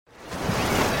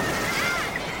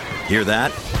Hear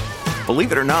that?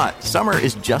 Believe it or not, summer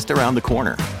is just around the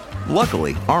corner.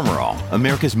 Luckily, Armor All,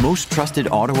 America's most trusted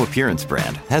auto appearance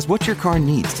brand, has what your car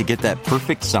needs to get that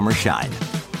perfect summer shine.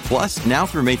 Plus, now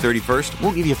through May 31st,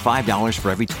 we'll give you $5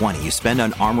 for every $20 you spend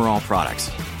on Armor All products.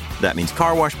 That means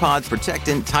car wash pods,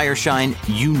 protectant, tire shine,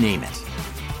 you name it.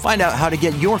 Find out how to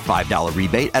get your $5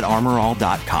 rebate at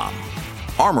armorall.com.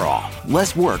 Armor All,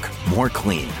 less work, more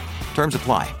clean. Terms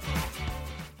apply.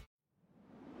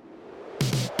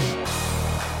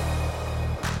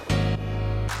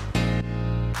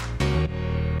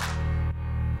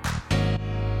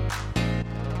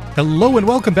 Hello and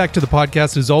welcome back to the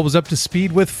podcast. As always, up to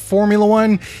speed with Formula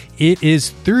One. It is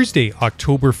Thursday,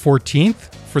 October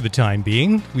 14th for the time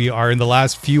being. We are in the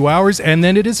last few hours, and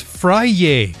then it is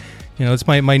Friday. You know, it's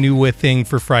my new thing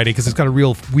for Friday because it's got a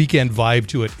real weekend vibe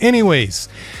to it. Anyways,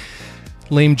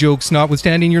 lame jokes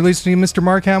notwithstanding, you're listening to Mr.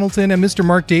 Mark Hamilton and Mr.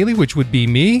 Mark Daly, which would be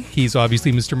me. He's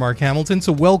obviously Mr. Mark Hamilton.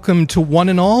 So welcome to one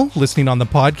and all listening on the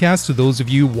podcast. To those of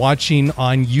you watching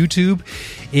on YouTube,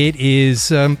 it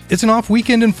is it's an off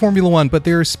weekend in Formula One, but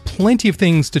there's plenty of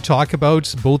things to talk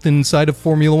about, both inside of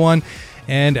Formula One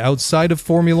and outside of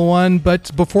Formula One.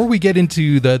 But before we get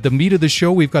into the meat of the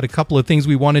show, we've got a couple of things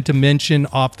we wanted to mention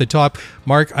off the top.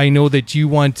 Mark, I know that you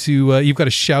want to, you've got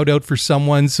a shout out for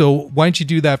someone. So why don't you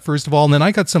do that first of all? And then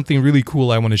I got something really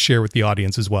cool I want to share with the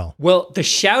audience as well. Well, the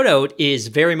shout out is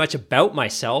very much about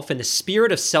myself in the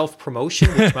spirit of self-promotion,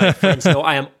 which my friends know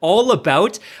I am all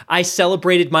about. I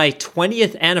celebrated my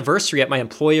 20th anniversary at my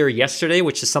employer yesterday,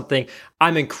 which is something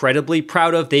I'm incredibly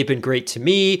proud of. They've been great to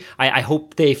me. I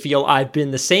hope they feel I've been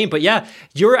the same. But yeah,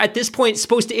 you're at this point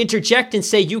supposed to interject and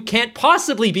say you can't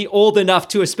possibly be old enough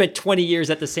to have spent 20 years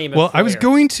at the same employer. Well, I was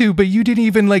going to, but you didn't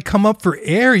even come up for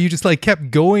air. You just kept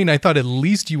going. I thought at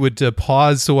least you would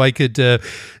pause so I could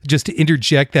just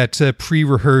interject that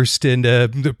pre-rehearsed and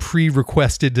the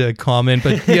pre-requested comment.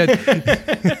 But yeah,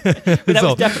 but that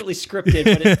was definitely scripted,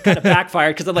 but it kind of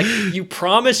backfired because I'm like, you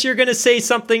promise you're going to say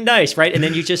something nice, right? And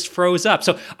then you just froze up.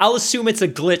 So I'll assume it's a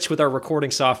glitch with our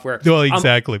recording software. Well,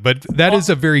 exactly. But that is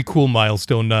a very cool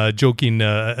milestone, joking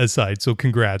aside. So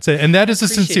congrats. And that is a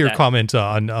sincere comment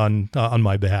on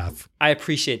my behalf. I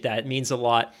appreciate that. It means a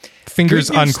lot. Fingers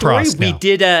uncrossed now. We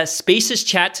did a Spaces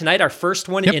chat tonight, our first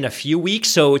one in a few weeks.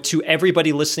 So to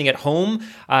everybody listening at home,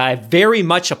 I very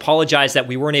much apologize that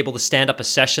we weren't able to stand up a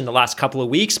session the last couple of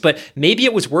weeks, but maybe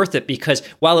it was worth it because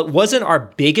while it wasn't our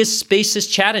biggest Spaces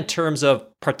chat in terms of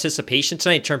participation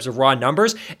tonight, in terms of raw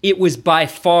numbers, it was by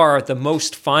far the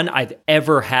most fun I've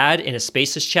ever had in a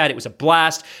Spaces chat. It was a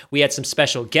blast. We had some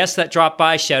special guests that dropped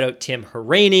by. Shout out Tim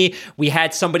Haraney. We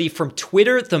had somebody from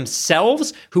Twitter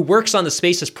themselves who works on the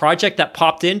Spaces project that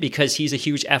popped in because he's a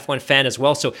huge F1 fan as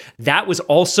well. So that was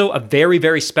also a very,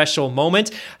 very special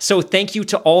moment. So thank you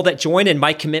to all that joined. And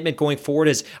my commitment going forward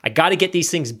is I got to get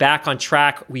these things back on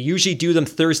track. We usually do them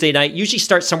Thursday night, usually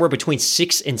start somewhere between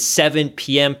 6 and 7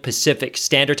 p.m. Pacific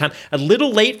Standard Time. A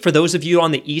little late for those of you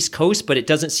on the East Coast, but it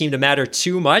doesn't seem to matter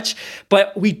too much.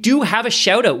 But we do have a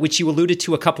shout out, which you alluded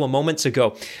to a couple of moments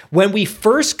ago. When we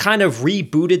first kind of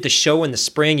rebooted the show in the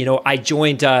spring, you know, I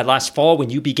joined last fall when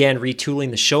you began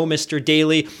retooling the show, Mr.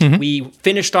 Daly. Mm-hmm. We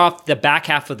finished off the back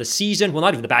half of the season. Well,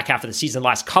 not even the back half of the season, the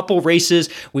last couple races.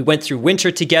 We went through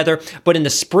winter together. But in the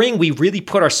spring, we really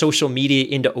put our social media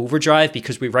into overdrive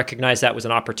because we recognized that was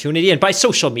an opportunity. And by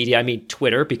social media, I mean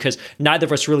Twitter, because neither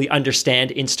of us really understand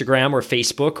Instagram or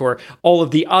Facebook or all of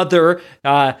the other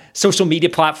social media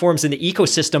platforms in the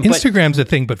ecosystem. Instagram's a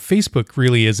thing, but Facebook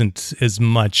really isn't as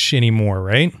much anymore,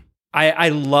 right? I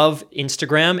love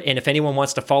Instagram, and if anyone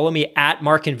wants to follow me at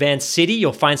Mark and Van City,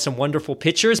 you'll find some wonderful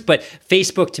pictures, but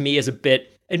Facebook to me is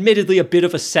admittedly a bit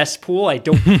of a cesspool. I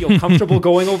don't feel comfortable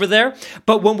going over there.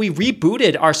 But when we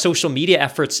rebooted our social media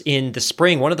efforts in the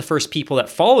spring, one of the first people that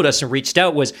followed us and reached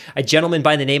out was a gentleman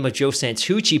by the name of Joe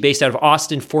Santucci, based out of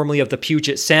Austin, formerly of the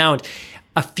Puget Sound.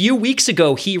 A few weeks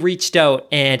ago, he reached out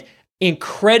and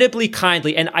incredibly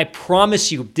kindly, and I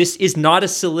promise you, this is not a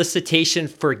solicitation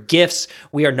for gifts.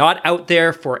 We are not out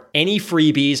there for any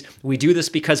freebies. We do this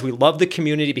because we love the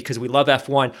community, because we love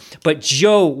F1. But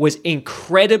Joe was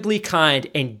incredibly kind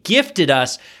and gifted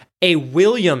us a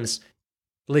Williams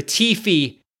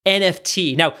Latifi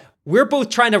NFT. Now, we're both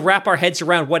trying to wrap our heads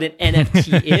around what an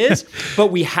NFT is,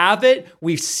 but we have it,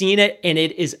 we've seen it, and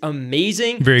it is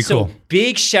amazing. Very cool. So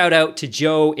big shout out to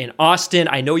Joe in Austin.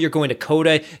 I know you're going to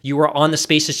COTA. You were on the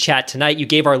Spaces chat tonight. You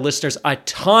gave our listeners a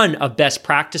ton of best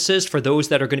practices for those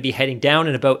that are going to be heading down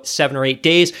in about 7 or 8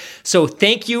 days. So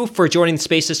thank you for joining the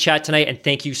Spaces chat tonight, and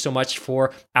thank you so much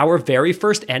for our very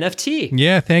first NFT.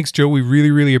 Yeah, thanks, Joe. We really,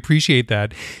 really appreciate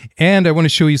that. And I want to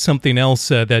show you something else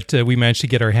that we managed to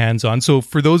get our hands on. So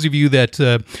for those of of you that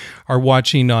are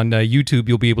watching on YouTube,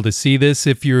 you'll be able to see this.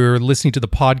 If you're listening to the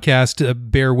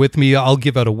podcast, bear with me. I'll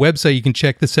give out a website. You can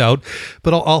check this out.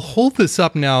 But I'll hold this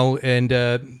up now,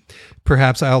 and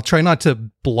perhaps I'll try not to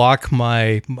block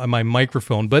my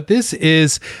microphone, but this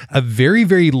is a very,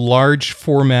 very large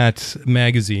format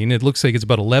magazine. It looks like it's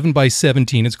about 11 by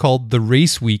 17. It's called The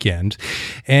Race Weekend,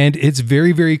 and it's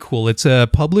very, very cool. It's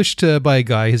published by a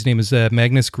guy. His name is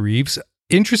Magnus Greaves.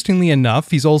 Interestingly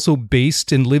enough, he's also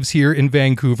based and lives here in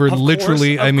Vancouver. Of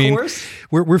course.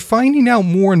 We're finding out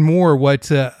more and more what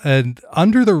an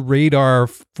under the radar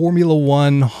Formula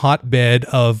One hotbed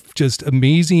of just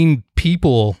amazing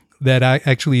people that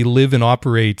actually live and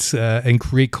operate and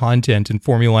create content in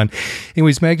Formula One.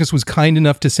 Anyways, Magnus was kind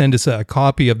enough to send us a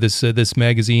copy of this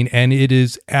magazine, and it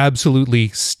is absolutely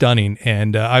stunning.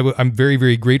 And I'm very,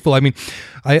 very grateful. I mean,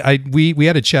 we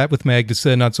had a chat with Magnus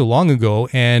not so long ago,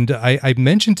 and I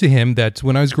mentioned to him that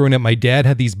when I was growing up, my dad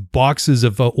had these boxes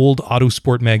of old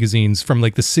Autosport magazines from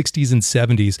like the 60s and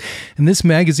 70s. And this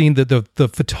magazine, the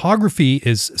photography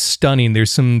is stunning.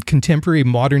 There's some contemporary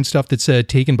modern stuff that's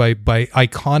taken by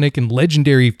iconic and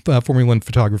legendary Formula One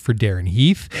photographer Darren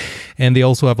Heath. And they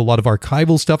also have a lot of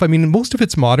archival stuff. I mean, most of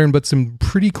it's modern, but some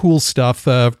pretty cool stuff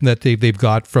that they've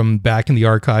got from back in the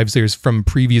archives. There's from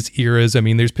previous eras. I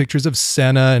mean, there's pictures of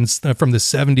Senna and from the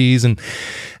 70s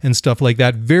and stuff like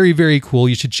that. Very, very cool.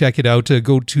 You should check it out.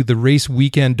 Go to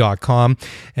theraceweekend.com,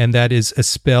 and that is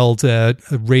spelled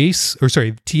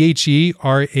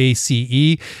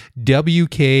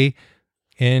THERACEWKND.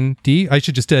 I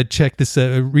should just check this,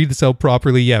 read this out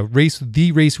properly. Yeah,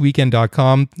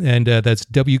 theraceweekend.com, and that's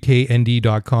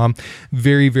WKND.com.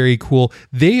 Very, very cool.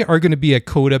 They are going to be at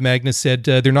COTA. Magnus said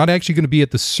they're not actually going to be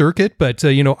at the circuit, but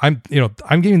I'm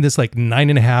giving this like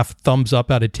 9.5 thumbs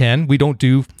up out of 10. We don't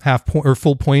do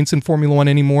full points in Formula One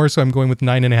anymore, so I'm going with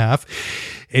 9.5.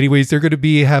 Anyways, they're going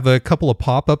to have a couple of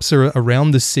pop-ups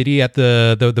around the city at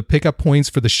the pickup points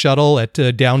for the shuttle at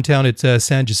downtown at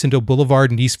San Jacinto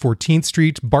Boulevard and East 14th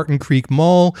Street, Barton Creek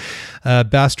Mall,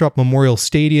 Bastrop Memorial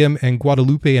Stadium, and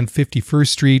Guadalupe and 51st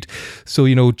Street.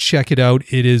 So, check it out.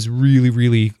 It is really,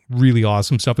 really, really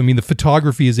awesome stuff. I mean, the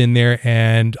photography is in there,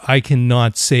 and I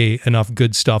cannot say enough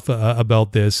good stuff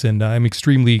about this. And I'm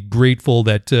extremely grateful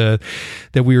that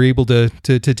we were able to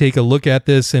take a look at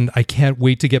this, and I can't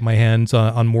wait to get my hands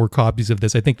on more copies of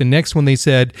this. I think the next one they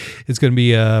said is going to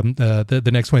be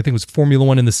the next one I think was Formula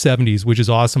One in the 70s, which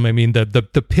is awesome. I mean,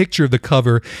 the picture of the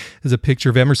cover is a picture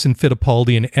of Emerson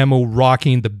Fittipaldi and Emo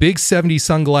rocking the big 70s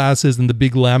sunglasses and the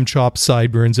big lamb chop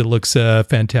sideburns. It looks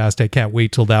fantastic. I can't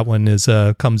wait till that one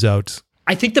comes out.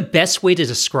 I think the best way to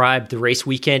describe the Race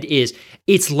Weekend is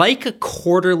it's like a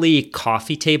quarterly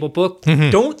coffee table book. Mm-hmm.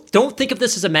 Don't think of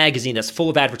this as a magazine that's full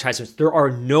of advertisements. There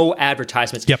are no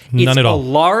advertisements. Yep, none at all. It's a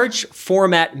large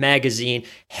format magazine,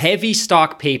 heavy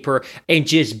stock paper, and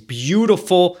just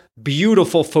beautiful,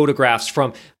 beautiful photographs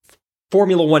from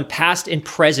Formula One past and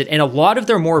present, and a lot of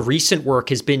their more recent work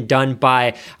has been done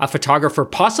by a photographer,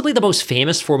 possibly the most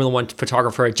famous Formula One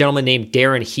photographer, a gentleman named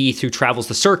Darren Heath, who travels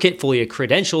the circuit, fully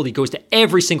credentialed. He goes to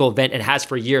every single event and has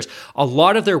for years. A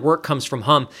lot of their work comes from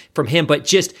him, but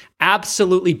just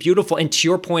absolutely beautiful. And to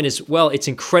your point as well, it's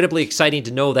incredibly exciting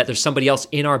to know that there's somebody else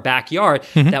in our backyard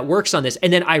that works on this.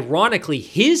 And then ironically,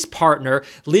 his partner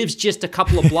lives just a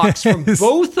couple of blocks from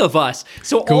both of us.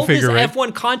 So all this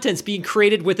F1 content's being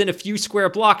created within a few square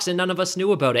blocks, and none of us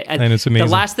knew about it. And it's amazing.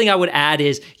 The last thing I would add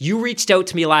is you reached out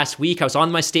to me last week. I was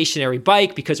on my stationary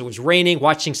bike because it was raining,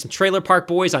 watching some Trailer Park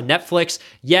Boys on Netflix.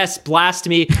 Yes, blast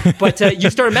me. But you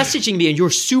started messaging me, and you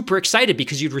were super excited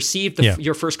because you'd received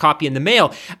your first copy in the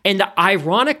mail. And the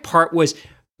ironic part was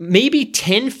maybe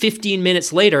 10, 15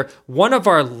 minutes later, one of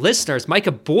our listeners,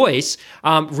 Micah Boyce,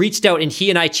 reached out, and he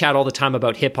and I chat all the time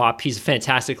about hip hop. He's a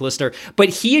fantastic listener, but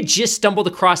he had just stumbled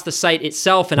across the site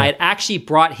itself, and I had actually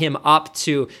brought him up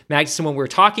to Magnuson when we were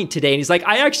talking today, and he's like,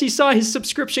 I actually saw his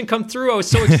subscription come through. I was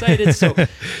so excited.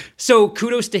 So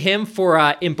kudos to him for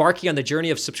embarking on the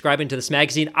journey of subscribing to this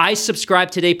magazine. I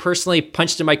subscribed today personally,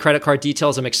 punched in my credit card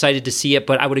details. I'm excited to see it,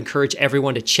 but I would encourage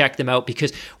everyone to check them out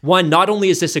because one, not only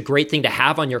is this a great thing to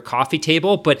have on your coffee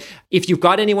table, but if you've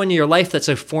got anyone in your life that's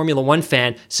a Formula One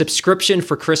fan, subscription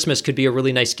for Christmas could be a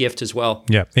really nice gift as well.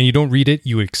 Yeah, and you don't read it,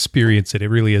 you experience it. It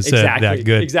really is that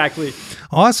good. Exactly.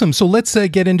 Awesome. So let's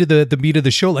get into the meat of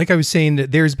the show. Like I was saying,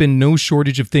 there's been no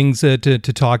shortage of things to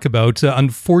talk about.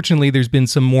 Unfortunately, there's been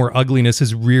some more ugliness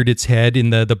has reared its head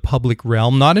in the public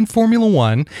realm, not in Formula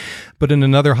One, but in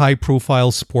another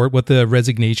high-profile sport with the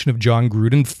resignation of John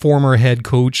Gruden, former head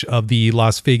coach of the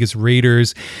Las Vegas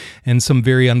Raiders, and some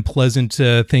very very unpleasant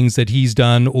things that he's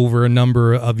done over a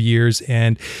number of years.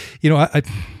 And,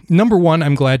 number one,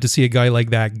 I'm glad to see a guy like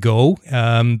that go.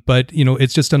 But,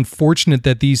 it's just unfortunate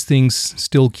that these things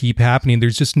still keep happening.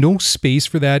 There's just no space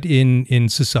for that in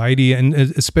society, and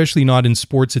especially not in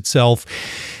sports itself.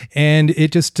 And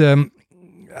it just...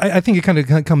 I think it kind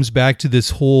of comes back to this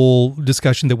whole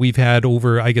discussion that we've had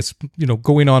over, I guess,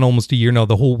 going on almost a year now,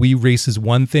 the whole We Race As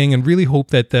One thing, and really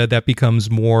hope that that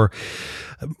becomes more,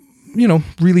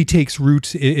 really takes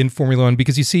root in Formula One,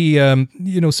 because you see,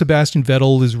 Sebastian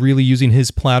Vettel is really using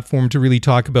his platform to really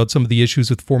talk about some of the issues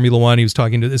with Formula One. He was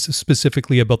talking to this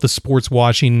specifically about the sports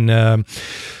washing,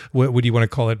 what do you want to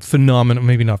call it? Phenomenon,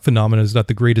 maybe not phenomenon is not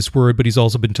the greatest word, but he's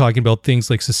also been talking about things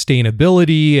like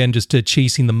sustainability and just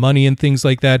chasing the money and things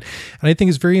like that. And I think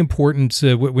it's very important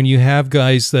when you have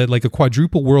guys that like a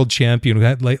quadruple world champion,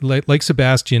 like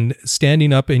Sebastian,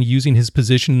 standing up and using his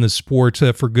position in the sport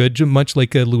for good, much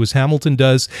like Lewis Hamilton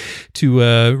does, to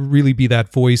really be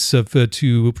that voice of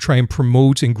to try and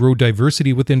promote and grow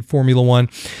diversity within Formula One.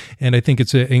 And I think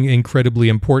it's incredibly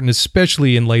important,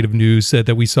 especially in light of news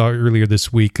that we saw earlier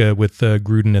this week with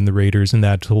Gruden and the Raiders and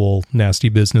that whole nasty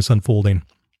business unfolding.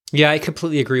 Yeah, I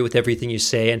completely agree with everything you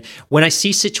say. And when I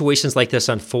see situations like this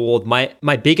unfold,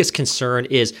 my biggest concern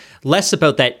is less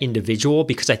about that individual,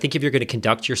 because I think if you're going to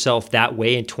conduct yourself that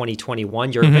way in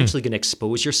 2021, you're eventually going to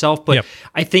expose yourself. But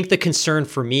I think the concern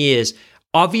for me is,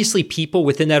 obviously, people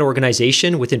within that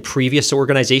organization, within previous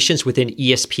organizations, within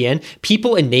ESPN,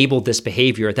 people enabled this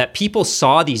behavior, that people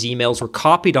saw these emails, were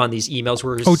copied on these emails,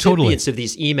 were recipients of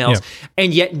these emails,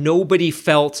 and yet nobody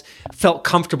felt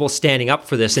comfortable standing up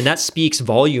for this. And that speaks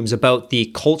volumes about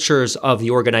the cultures of the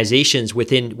organizations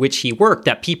within which he worked,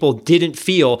 that people didn't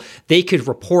feel they could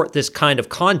report this kind of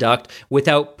conduct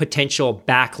without potential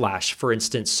backlash, for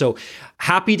instance. So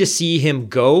happy to see him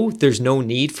go. There's no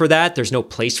need for that. There's no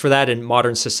place for that in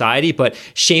modern society, but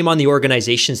shame on the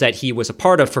organizations that he was a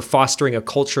part of for fostering a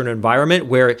culture and environment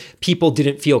where people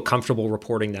didn't feel comfortable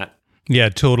reporting that. Yeah,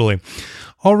 totally.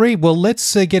 All right, well,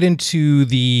 let's get into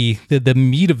the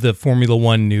meat of the Formula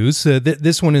One news.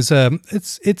 This one is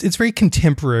it's very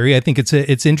contemporary. I think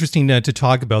it's interesting to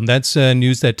talk about. And that's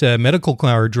news that medical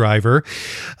car driver.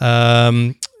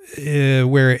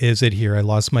 Where is it here? I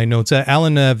lost my notes.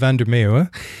 Alain van der Merwe.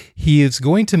 He is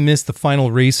going to miss the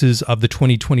final races of the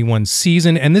 2021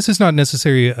 season. And this is not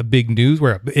necessarily a big news,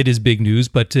 where it is big news,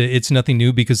 but it's nothing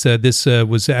new, because this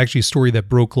was actually a story that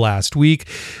broke last week.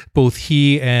 Both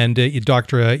he and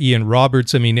Dr. Ian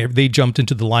Roberts, they jumped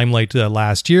into the limelight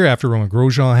last year after Romain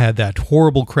Grosjean had that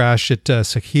horrible crash at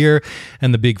Sakhir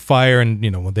and the big fire. And,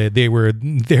 they were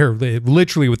there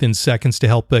literally within seconds to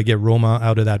help get Romain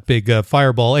out of that big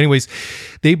fireball. Anyways,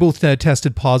 they both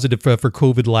tested positive for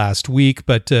COVID last week,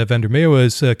 but van der Merwe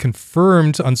has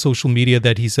confirmed on social media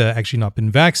that he's actually not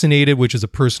been vaccinated, which is a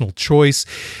personal choice.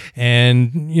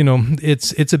 And,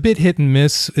 it's a bit hit and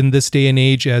miss in this day and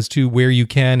age as to where you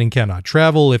can and cannot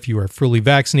travel if you are fully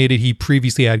vaccinated. He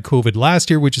previously had COVID last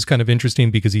year, which is kind of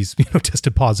interesting because he's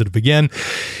tested positive again.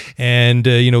 And,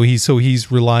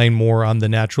 he's relying more on the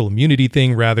natural immunity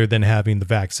thing rather than having the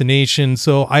vaccination.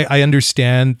 So I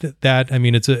understand that.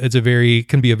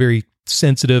 Can be a very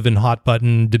sensitive and hot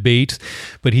button debate,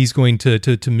 but he's going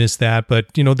to miss that.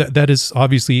 But that is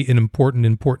obviously an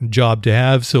important job to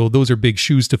have. So those are big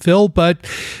shoes to fill, but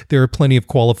there are plenty of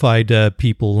qualified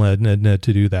people to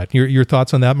do that. Your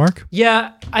thoughts on that, Mark?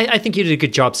 Yeah, I think you did a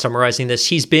good job summarizing this.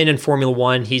 He's been in Formula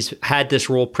One. He's had this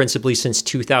role principally since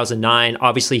 2009.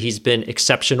 Obviously, he's been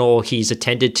exceptional. He's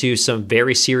attended to some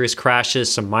very serious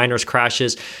crashes, some minors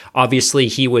crashes. Obviously,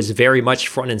 he was very much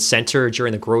front and center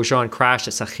during the Grosjean crash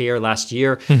at Sakhir last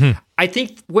year. I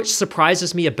think what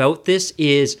surprises me about this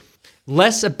is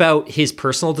less about his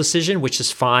personal decision, which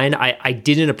is fine. I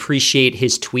didn't appreciate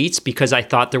his tweets because I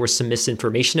thought there was some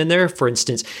misinformation in there. For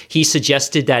instance, he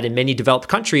suggested that in many developed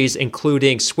countries,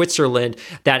 including Switzerland,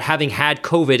 that having had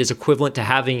COVID is equivalent to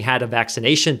having had a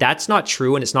vaccination. That's not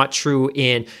true, and it's not true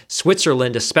in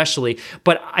Switzerland especially.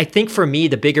 But I think for me,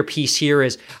 the bigger piece here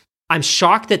is I'm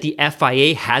shocked that the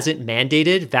FIA hasn't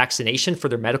mandated vaccination for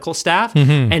their medical staff.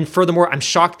 And furthermore, I'm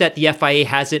shocked that the FIA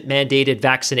hasn't mandated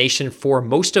vaccination for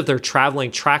most of their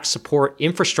traveling track support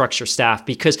infrastructure staff,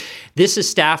 because this is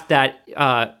staff that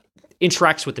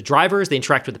interacts with the drivers, they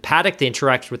interact with the paddock, they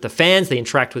interact with the fans, they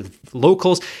interact with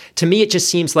locals. To me, it just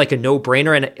seems like a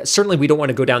no-brainer. And certainly we don't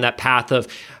want to go down that path of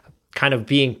kind of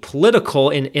being political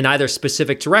in either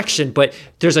specific direction, but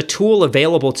there's a tool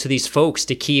available to these folks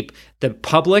to keep the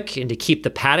public and to keep the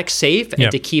paddock safe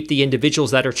and to keep the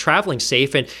individuals that are traveling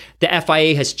safe. And the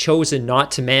FIA has chosen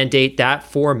not to mandate that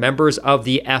for members of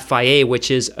the FIA, which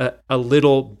is a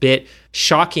little bit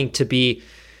shocking to be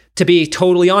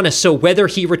totally honest. So whether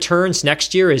he returns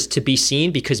next year is to be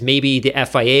seen, because maybe the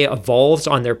FIA evolves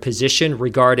on their position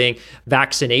regarding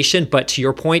vaccination. But to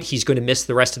your point, he's going to miss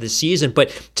the rest of the season. But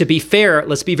to be fair,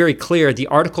 let's be very clear. The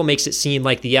article makes it seem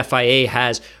like the FIA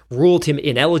has ruled him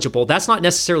ineligible. That's not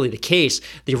necessarily the case.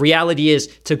 The reality is,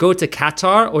 to go to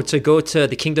Qatar or to go to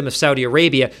the Kingdom of Saudi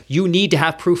Arabia, you need to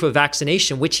have proof of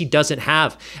vaccination, which he doesn't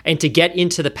have. And to get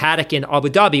into the paddock in Abu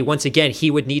Dhabi, once again, he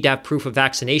would need to have proof of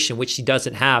vaccination, which he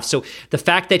doesn't have. So the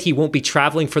fact that he won't be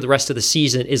traveling for the rest of the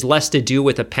season is less to do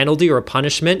with a penalty or a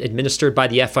punishment administered by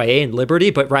the FIA and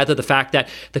Liberty, but rather the fact that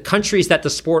the countries that the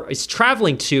sport is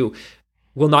traveling to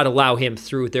will not allow him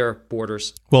through their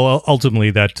borders. Well,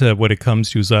 ultimately, that what it comes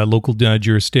to is local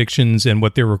jurisdictions and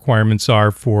what their requirements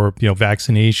are for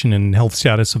vaccination and health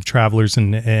status of travelers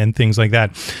and things like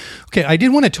that. Okay, I did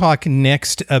want to talk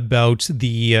next about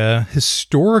the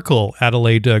historical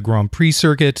Adelaide Grand Prix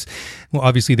circuit. Well,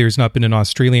 obviously, there's not been an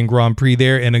Australian Grand Prix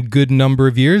there in a good number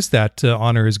of years. That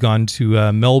honor has gone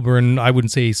to Melbourne, I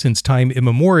wouldn't say since time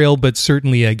immemorial, but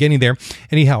certainly getting there.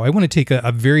 Anyhow, I want to take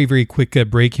a very, very quick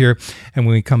break here. And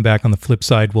when we come back on the flip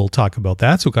side, we'll talk about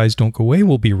that. So guys, don't go away.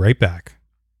 We'll be right back.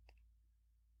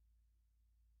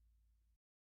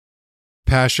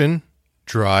 Passion,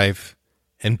 drive,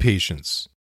 and patience.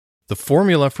 The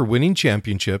formula for winning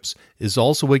championships is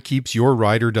also what keeps your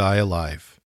ride or die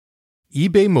alive.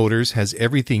 eBay Motors has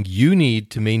everything you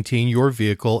need to maintain your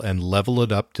vehicle and level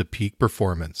it up to peak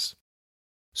performance.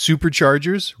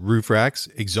 Superchargers, roof racks,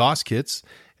 exhaust kits,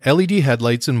 LED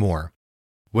headlights, and more.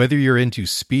 Whether you're into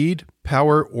speed,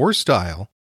 power, or style,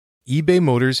 eBay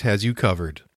Motors has you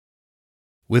covered.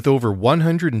 With over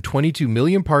 122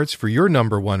 million parts for your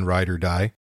number one ride or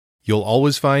die, you'll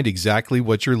always find exactly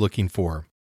what you're looking for.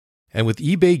 And with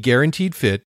eBay Guaranteed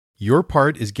Fit, your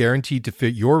part is guaranteed to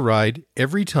fit your ride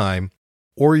every time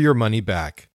or your money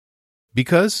back.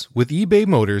 Because with eBay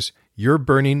Motors, you're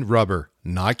burning rubber,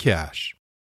 not cash.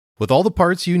 With all the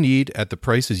parts you need at the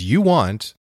prices you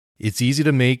want, it's easy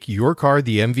to make your car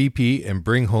the MVP and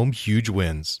bring home huge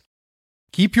wins.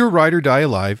 Keep your ride or die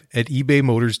alive at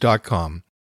ebaymotors.com.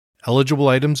 Eligible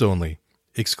items only.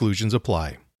 Exclusions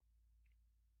apply.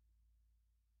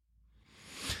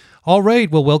 All right,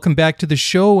 well, welcome back to the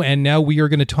show, and now we are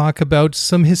going to talk about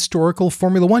some historical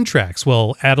Formula One tracks.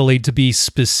 Well, Adelaide to be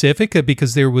specific,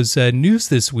 because there was news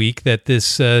this week that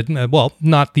this, well,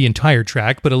 not the entire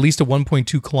track, but at least a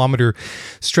 1.2 kilometer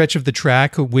stretch of the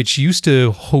track, which used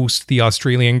to host the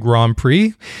Australian Grand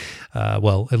Prix.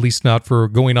 Well, at least not for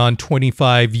going on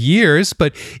 25 years,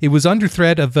 but it was under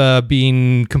threat of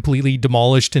being completely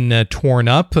demolished and torn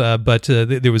up. But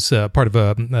there was part of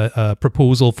a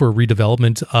proposal for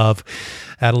redevelopment of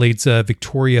Adelaide's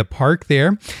Victoria Park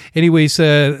there. Anyways,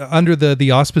 under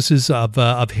the auspices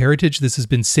of Heritage, this has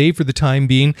been saved for the time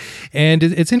being. And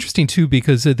it's interesting, too,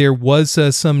 because there was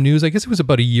some news, I guess it was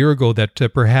about a year ago, that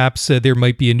perhaps there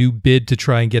might be a new bid to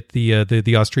try and get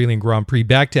the Australian Grand Prix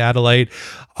back to Adelaide.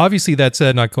 Obviously, that's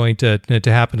not going to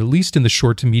happen, at least in the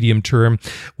short to medium term,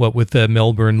 what with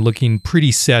Melbourne looking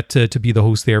pretty set to be the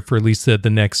host there for at least the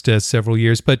next several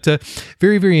years. But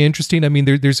very, very interesting. I mean,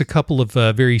 there's a couple of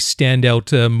very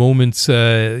standout moments,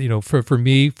 for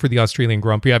me, for the Australian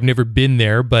Grand Prix. I've never been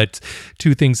there, but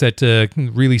two things that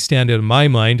really stand out in my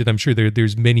mind, and I'm sure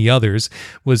there's many others,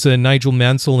 was Nigel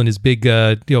Mansell and his big,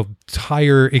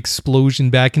 tire explosion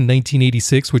back in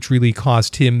 1986, which really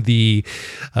cost him the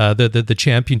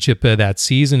championship that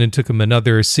season, and took him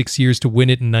another 6 years to win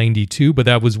it in 92. But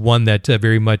that was one that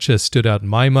very much stood out in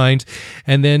my mind.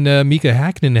 And then Mika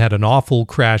Hakkinen had an awful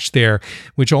crash there,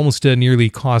 which almost nearly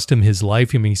cost him his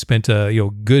life. I mean, he spent a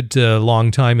good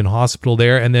long time in hospital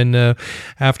there, and then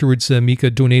afterwards, Mika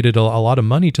donated a lot of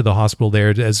money to the hospital there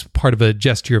as part of a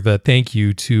gesture of a thank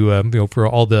you to for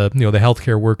all the the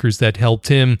healthcare workers that helped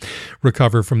him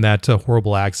recover from that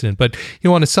horrible accident. But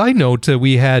on a side note,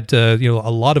 we had a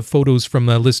lot of photos from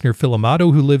listener Phil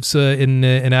Amato, who lives in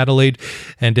Adelaide,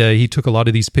 and he took a lot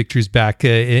of these pictures back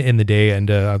in the day, and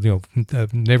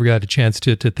I've never got a chance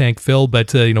to thank Phil,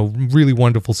 but really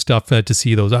wonderful stuff to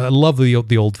see those. I love the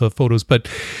old photos, but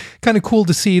kind of cool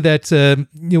to see that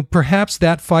perhaps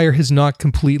that fire has not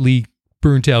completely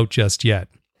burnt out just yet.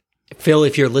 Phil,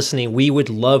 if you're listening, we would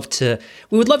love to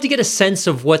get a sense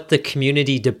of what the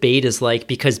community debate is like,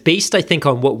 because based, I think,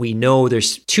 on what we know,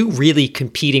 there's two really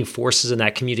competing forces in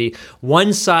that community.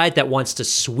 One side that wants to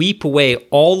sweep away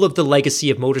all of the legacy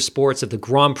of motorsports, of the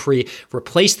Grand Prix,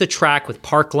 replace the track with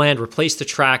parkland, replace the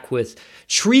track with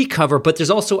tree cover, but there's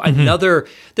also another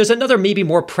maybe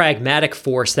more pragmatic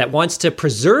force that wants to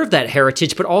preserve that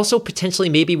heritage, but also potentially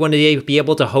maybe one day be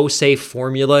able to host, say,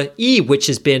 Formula E, which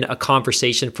has been a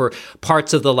conversation for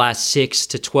parts of the last 6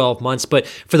 to 12 months. But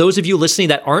for those of you listening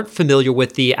that aren't familiar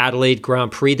with the Adelaide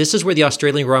Grand Prix, this is where the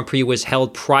Australian Grand Prix was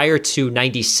held prior to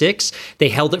 96. They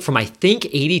held it from, I think,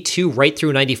 82 right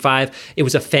through 95. It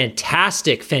was a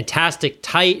fantastic,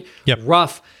 tight,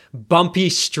 rough, bumpy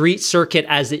street circuit,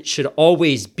 as it should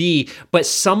always be. But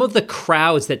some of the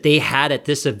crowds that they had at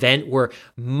this event were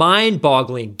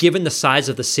mind-boggling given the size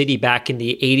of the city back in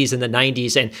the 80s and the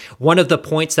 90s. And one of the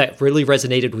points that really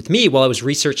resonated with me while I was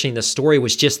researching the story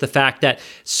was just the fact that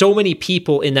so many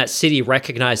people in that city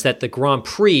recognized that the Grand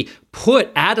Prix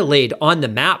put Adelaide on the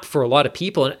map for a lot of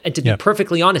people. And to be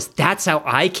perfectly honest, that's how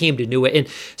I came to know it. And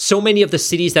so many of the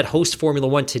cities that host Formula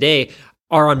One today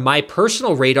are on my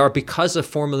personal radar because of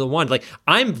Formula One. Like,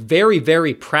 I'm very,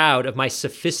 very proud of my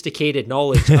sophisticated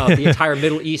knowledge of the entire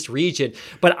Middle East region,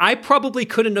 but I probably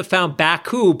couldn't have found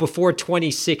Baku before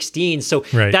 2016. So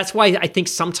that's why I think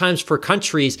sometimes for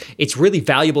countries, it's really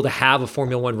valuable to have a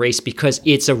Formula One race, because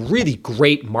it's a really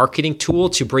great marketing tool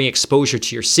to bring exposure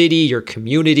to your city, your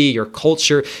community, your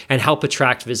culture, and help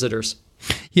attract visitors.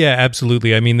 Yeah,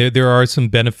 absolutely. I mean, there are some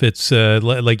benefits,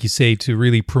 like you say, to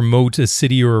really promote a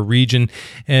city or a region,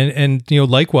 and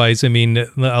likewise. I mean,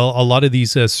 a lot of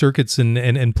these circuits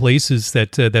and places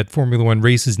that Formula One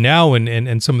races now,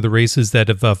 and some of the races that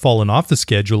have fallen off the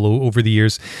schedule over the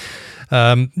years.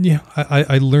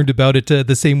 I learned about it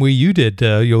the same way you did,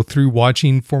 through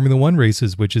watching Formula One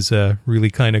races, which is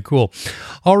really kind of cool.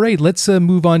 All right, let's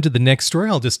move on to the next story.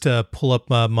 I'll just pull up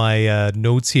my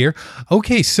notes here.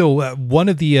 Okay, so one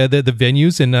of the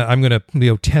venues, and I'm going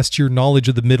to test your knowledge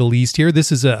of the Middle East here.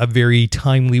 This is a very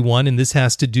timely one, and this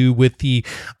has to do with the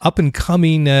up and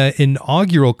coming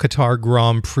inaugural Qatar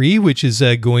Grand Prix, which is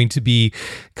going to be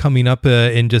coming up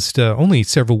in just only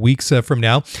several weeks from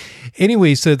now.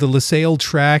 Anyways, the Lusail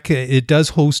track, it does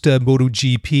host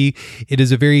MotoGP. It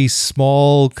is a very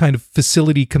small kind of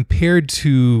facility compared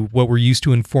to what we're used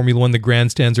to in Formula One. The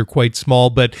grandstands are quite small,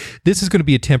 but this is going to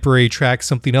be a temporary track.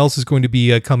 Something else is going to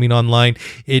be coming online.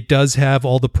 It does have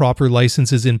all the proper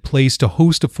licenses in place to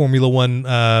host a Formula One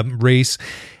race.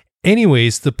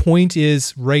 Anyways, the point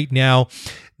is right now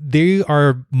they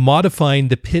are modifying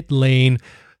the pit lane,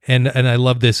 and I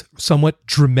love this, somewhat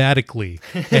dramatically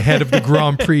ahead of the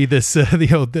Grand Prix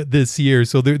this year.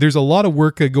 So there's a lot of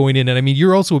work going in, and I mean,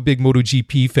 you're also a big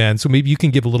MotoGP fan, so maybe you can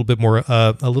give a little bit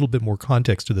more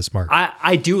context to this, Mark.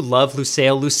 I do love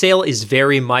Lusail. Lusail is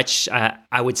very much,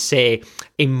 I would say,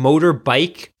 a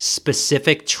motorbike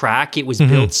specific track. It was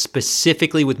built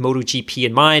specifically with MotoGP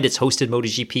in mind. It's hosted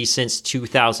MotoGP since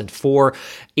 2004.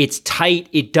 It's tight.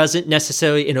 It doesn't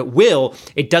necessarily, and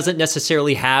it doesn't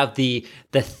necessarily have the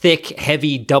thick,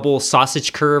 heavy double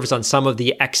sausage curves on some of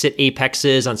the exit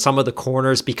apexes, on some of the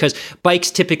corners, because bikes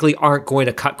typically aren't going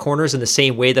to cut corners in the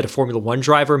same way that a Formula One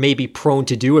driver may be prone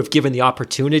to do if given the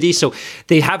opportunity. So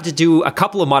they have to do a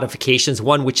couple of modifications.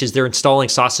 One, which is they're installing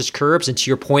sausage curbs, and to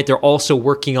your point, they're also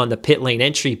working on the pit lane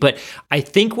entry. But I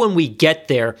think when we get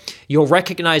there, you'll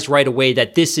recognize right away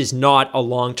that this is not a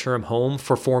long-term home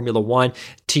for Formula One.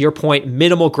 To your point,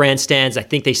 minimal grandstands. I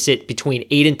think they sit between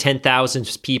 8,000 and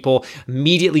 10,000 people,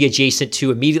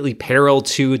 immediately parallel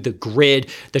to the grid.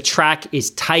 The track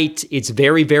is tight. It's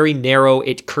very, very narrow.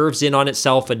 It curves in on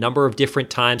itself a number of different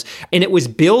times. And it was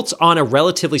built on a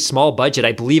relatively small budget.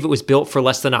 I believe it was built for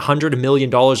less than $100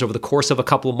 million over the course of a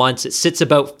couple of months. It sits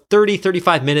about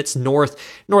 35 minutes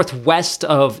northwest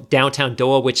of downtown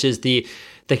Doha, which is the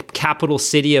capital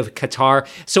city of Qatar.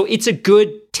 So it's a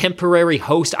good temporary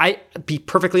host. Be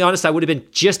perfectly honest, I would have been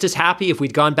just as happy if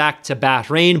we'd gone back to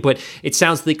Bahrain, but it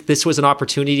sounds like this was an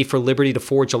opportunity for Liberty to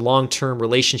forge a long-term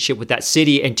relationship with that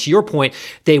city. And to your point,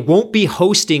 they won't be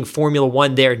hosting Formula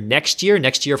One there next year.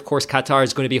 Next year, of course, Qatar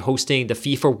is going to be hosting the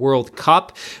FIFA World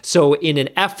Cup. So in an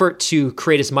effort to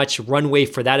create as much runway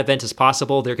for that event as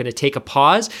possible, they're going to take a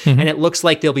pause. And it looks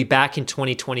like they'll be back in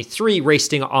 2023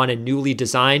 racing on a newly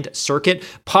designed circuit,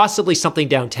 possibly something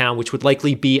downtown, which would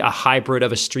likely be a hybrid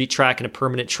of a street track and a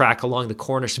permanent track along the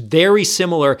corners. Very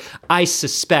similar, I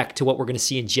suspect, to what we're going to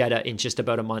see in Jeddah in just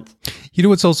about a month. You know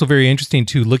what's also very interesting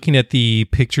too, looking at the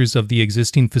pictures of the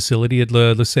existing facility at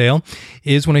Losail,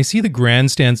 is when I see the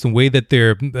grandstands, the way that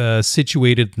they're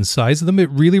situated and the size of them, it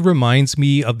really reminds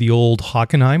me of the old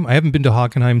Hockenheim. I haven't been to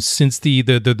Hockenheim since the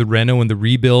reno and the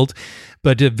rebuild,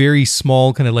 but a very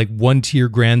small kind of like one-tier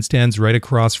grandstands right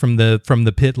across from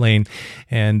the pit lane,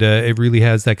 and it really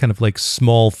has that kind of like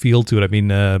small feel to it. I mean,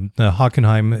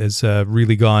 Hockenheim has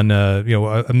really gone,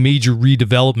 a major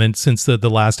redevelopment since the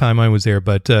last time I was there,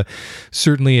 but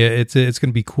certainly it's going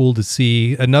to be cool to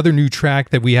see another new track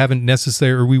that we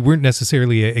weren't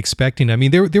necessarily expecting. I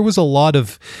mean, there was a lot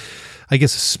of, I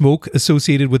guess, smoke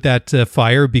associated with that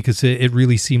fire, because it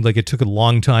really seemed like it took a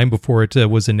long time before it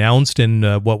was announced.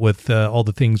 And what with all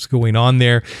the things going on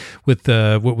there with,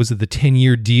 what was it, the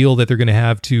 10-year deal that they're going to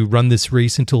have to run this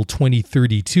race until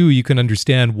 2032, you can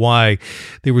understand why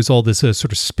there was all this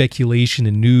sort of speculation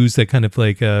and news that kind of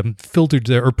like filtered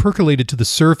or percolated to the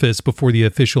surface before the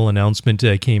official announcement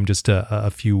came just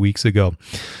a few weeks ago.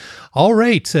 All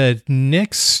right,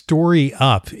 next story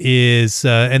up is,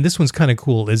 and this one's kind of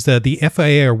cool, is that the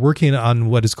FIA are working on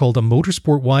what is called a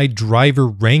motorsport-wide driver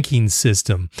ranking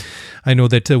system. I know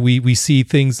that we see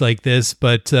things like this,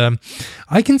 but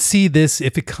I can see this,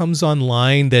 if it comes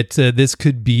online, that this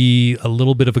could be a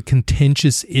little bit of a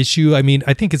contentious issue. I mean,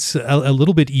 I think it's a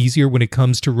little bit easier when it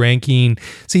comes to ranking.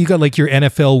 So you got like your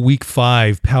NFL Week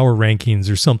 5 power rankings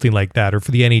or something like that, or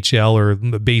for the NHL or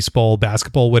baseball,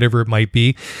 basketball, whatever it might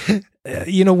be.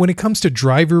 When it comes to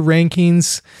driver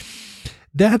rankings,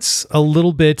 that's a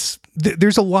little bit,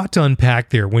 there's a lot to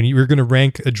unpack there when you're going to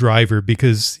rank a driver,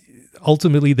 because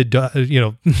ultimately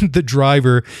the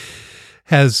driver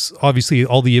has obviously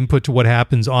all the input to what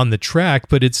happens on the track,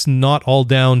 but it's not all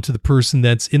down to the person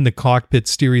that's in the cockpit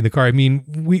steering the car. I mean,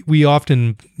 we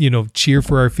often, cheer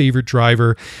for our favorite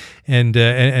driver, and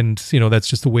that's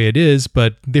just the way it is,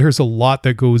 but there's a lot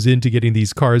that goes into getting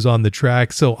these cars on the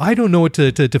track. So I don't know what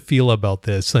to feel about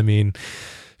this. I mean,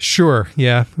 sure,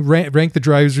 yeah, rank the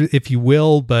drivers if you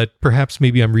will, but perhaps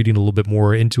maybe I'm reading a little bit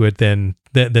more into it than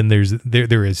there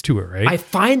is to it, right? I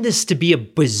find this to be a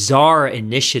bizarre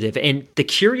initiative, and the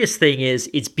curious thing is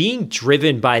it's being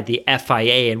driven by the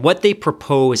FIA, and what they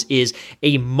propose is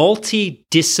a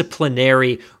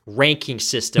multidisciplinary ranking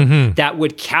system that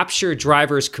would capture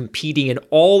drivers competing in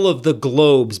all of the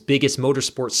globe's biggest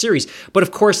motorsport series. But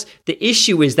of course, the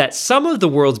issue is that some of the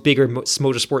world's bigger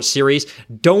motorsport series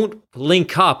don't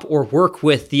link up or work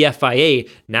with the FIA.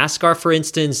 NASCAR, for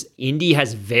instance, Indy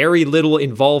has very little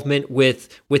involvement with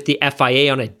the FIA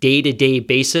on a day-to-day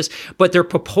basis. But their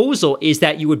proposal is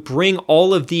that you would bring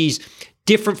all of these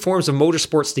different forms of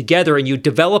motorsports together, and you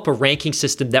develop a ranking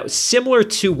system that was similar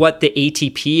to what the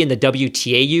ATP and the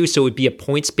WTA use. So it would be a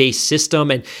points-based system.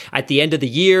 And at the end of the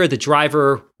year, the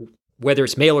driver, whether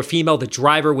it's male or female, the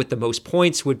driver with the most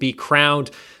points would be crowned.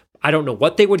 I don't know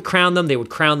what they would crown them. They would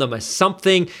crown them as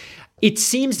something. It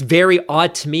seems very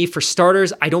odd to me. For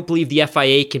starters, I don't believe the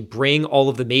FIA can bring all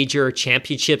of the major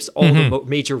championships, all the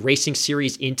major racing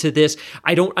series into this.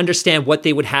 I don't understand what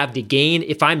they would have to gain.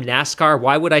 If I'm NASCAR,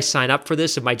 why would I sign up for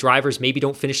this if my drivers maybe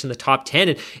don't finish in the top 10?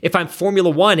 And if I'm Formula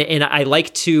One and I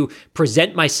like to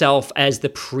present myself as the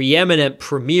preeminent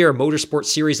premier motorsport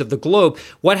series of the globe,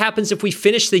 what happens if we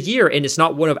finish the year and it's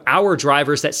not one of our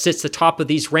drivers that sits the top of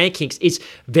these rankings? It's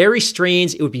very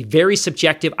strange. It would be very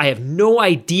subjective. I have no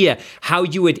idea how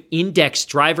you would index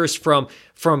drivers from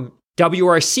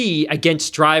WRC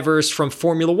against drivers from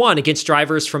Formula One, against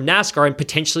drivers from NASCAR, and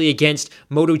potentially against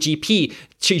MotoGP.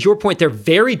 To your point, they're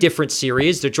very different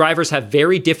series. The drivers have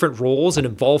very different roles and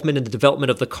involvement in the development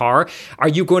of the car. Are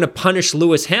you going to punish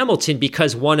Lewis Hamilton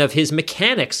because one of his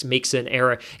mechanics makes an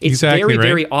error? It's exactly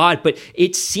very odd, but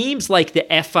it seems like the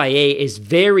FIA is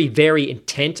very, very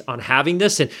intent on having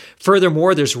this. And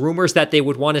furthermore, there's rumors that they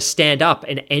would want to stand up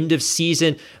an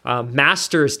end-of-season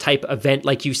Masters type event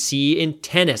like you see in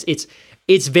tennis.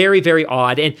 It's very, very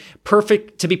odd, and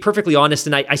to be perfectly honest,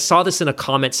 and I saw this in a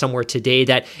comment somewhere today,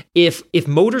 that if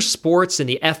motorsports and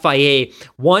the FIA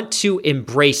want to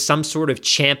embrace some sort of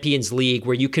Champions League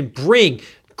where you can bring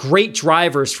great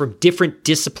drivers from different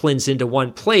disciplines into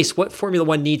one place, what Formula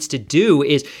One needs to do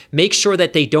is make sure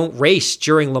that they don't race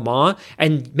during Le Mans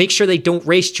and make sure they don't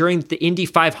race during the Indy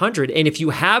 500. And if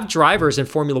you have drivers in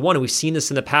Formula One, and we've seen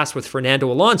this in the past with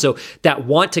Fernando Alonso, that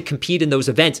want to compete in those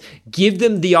events, give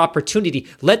them the opportunity.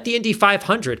 Let the Indy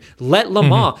 500, let Le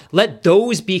Mans, let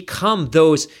those become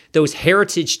those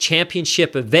heritage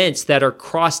championship events that are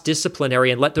cross-disciplinary,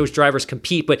 and let those drivers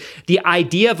compete. But the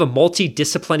idea of a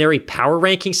multidisciplinary power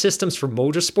ranking ranking systems for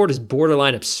motorsport is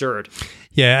borderline absurd.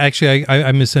 Yeah, actually,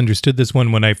 I misunderstood this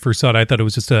one when I first saw it. I thought it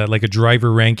was just like a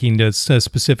driver ranking that's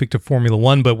specific to Formula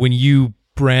One. But when you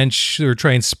branch or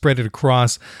try and spread it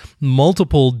across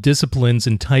multiple disciplines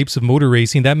and types of motor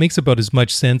racing, that makes about as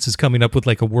much sense as coming up with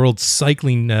like a world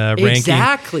cycling ranking.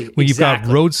 Exactly. When you've got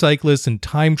road cyclists and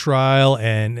time trial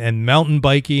and mountain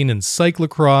biking and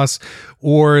cyclocross,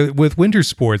 or with winter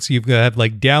sports, you've got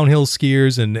like downhill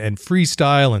skiers and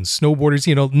freestyle and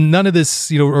snowboarders, none of this,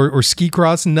 or ski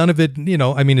cross, none of it,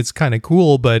 I mean, it's kind of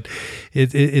cool, but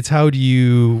it's how do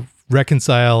you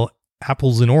reconcile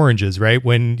apples and oranges, right?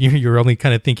 When you're only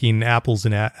kind of thinking apples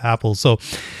and apples. So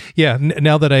yeah,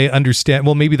 now that I understand,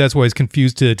 well, maybe that's why I was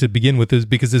confused to begin with, is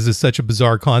because this is such a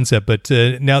bizarre concept. But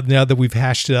now that we've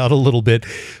hashed it out a little bit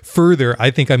further, I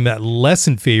think I'm less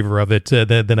in favor of it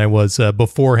than I was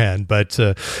beforehand. But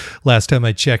last time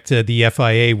I checked, the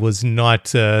FIA was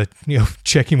not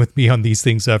checking with me on these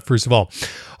things, first of all.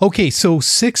 Okay, so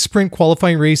 6 sprint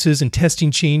qualifying races and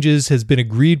testing changes has been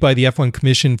agreed by the F1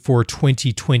 Commission for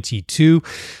 2022.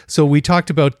 So we talked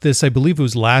about this, I believe it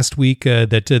was last week,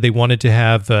 that they wanted to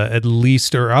have at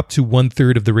least or up to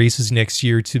 1/3 of the races next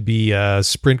year to be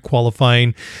sprint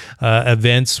qualifying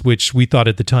events, which we thought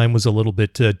at the time was a little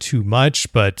bit too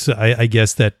much. But I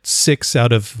guess that 6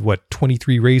 out of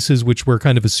 23 races, which we're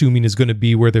kind of assuming is going to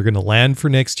be where they're going to land for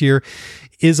next year,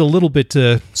 is a little bit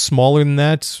smaller than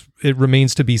that. It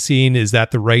remains to be seen. Is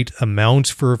that the right amount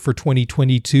for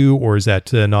 2022, or is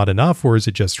that not enough, or is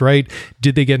it just right?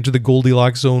 Did they get into the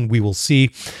Goldilocks zone? We will see.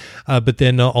 But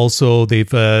then also they've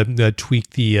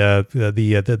tweaked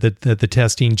the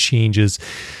testing changes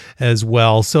as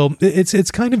well. So it's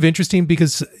kind of interesting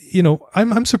because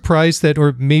I'm surprised that,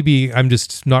 or maybe I'm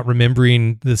just not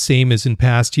remembering the same as in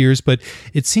past years, but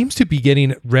it seems to be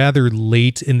getting rather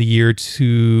late in the year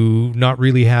to not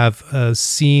really have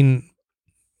seen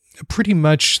pretty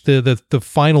much the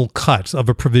final cut of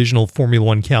a provisional Formula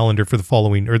One calendar for the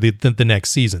following or the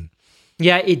next season.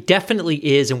 Yeah, it definitely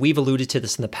is, and we've alluded to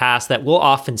this in the past, that we'll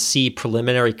often see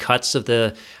preliminary cuts of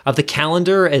the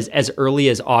calendar as early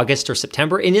as August or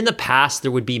September. And in the past,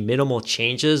 there would be minimal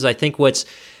changes. I think what's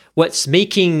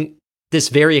making this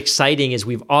very exciting is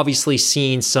we've obviously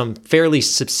seen some fairly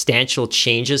substantial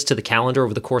changes to the calendar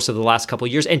over the course of the last couple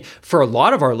of years. And for a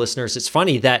lot of our listeners, it's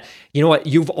funny that,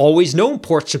 you've always known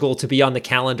Portugal to be on the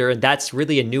calendar, and that's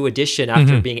really a new addition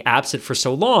after being absent for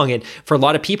so long. And for a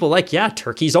lot of people,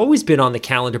 Turkey's always been on the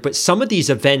calendar, but some of these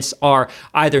events are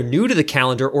either new to the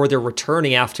calendar or they're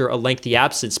returning after a lengthy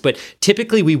absence. But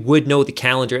typically we would know the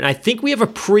calendar, and I think we have a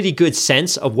pretty good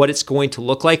sense of what it's going to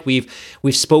look like. We've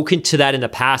spoken to that in the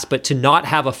past, but to not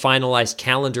have a finalized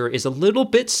calendar is a little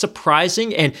bit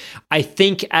surprising. And I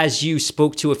think, as you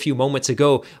spoke to a few moments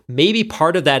ago, maybe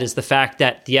part of that is the fact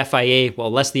that the FIA, well,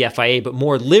 less the FIA, but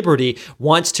more Liberty,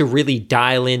 wants to really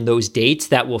dial in those dates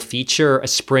that will feature a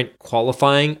sprint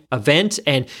qualifying event.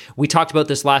 And we talked about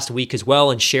this last week as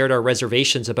well and shared our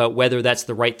reservations about whether that's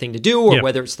the right thing to do or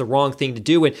whether it's the wrong thing to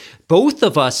do. And both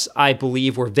of us, I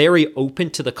believe, were very open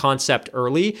to the concept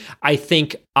early. I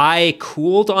think I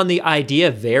cooled on the idea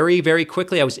very, very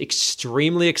quickly. I was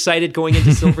extremely excited going into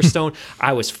Silverstone.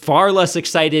 I was far less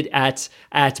excited at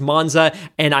Monza,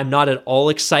 and I'm not at all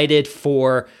excited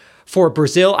for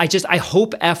Brazil. I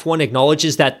hope F1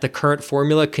 acknowledges that the current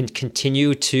formula can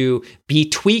continue to be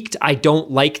tweaked. I don't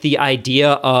like the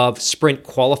idea of sprint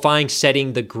qualifying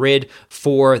setting the grid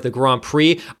for the Grand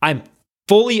Prix. I'm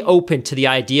fully open to the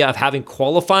idea of having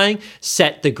qualifying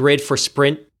set the grid for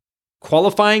sprint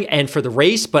qualifying and for the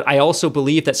race, but I also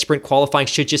believe that sprint qualifying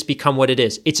should just become what it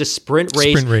is. It's a sprint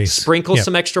race. Sprinkle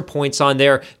some extra points on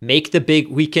there, make the big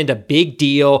weekend a big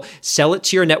deal, sell it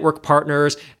to your network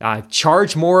partners,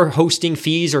 charge more hosting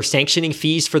fees or sanctioning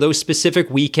fees for those specific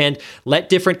weekend, let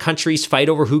different countries fight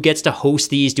over who gets to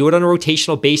host these, do it on a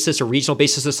rotational basis or regional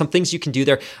basis. There's some things you can do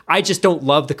there. I just don't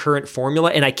love the current formula,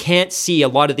 and I can't see a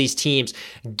lot of these teams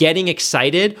getting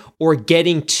excited or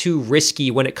getting too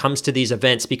risky when it comes to these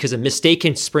events, because a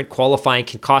mistaken sprint qualifying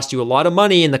can cost you a lot of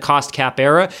money in the cost cap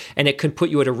era, and it could put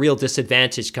you at a real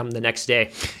disadvantage come the next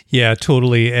day. Yeah,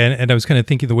 totally. And I was kind of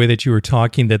thinking the way that you were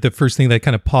talking, that the first thing that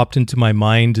kind of popped into my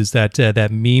mind is that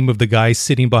that meme of the guy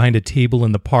sitting behind a table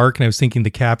in the park. And I was thinking the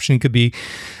caption could be,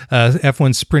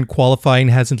 F1 sprint qualifying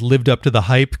hasn't lived up to the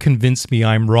hype. Convince me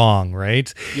I'm wrong,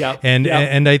 right? Yeah.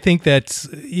 And I think that,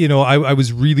 I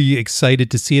was really excited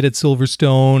to see it at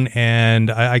Silverstone, and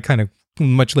I kind of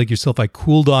much like yourself, I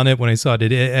cooled on it when I saw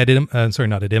it at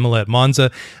Imola, at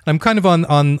Monza. I'm kind of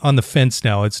on the fence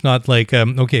now. It's not like,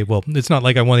 it's not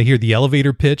like I want to hear the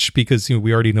elevator pitch because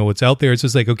we already know what's out there. It's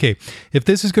just like, okay, if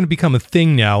this is going to become a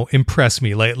thing now, impress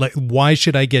me. Like, why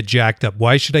should I get jacked up?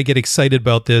 Why should I get excited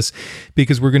about this?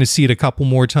 Because we're going to see it a couple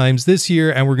more times this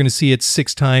year, and we're going to see it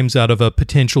 6 times out of a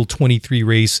potential 23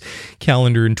 race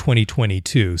calendar in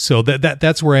 2022. So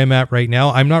that's where I'm at right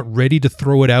now. I'm not ready to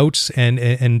throw it out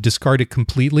and discard it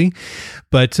completely,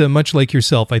 but much like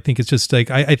yourself, I think it's just like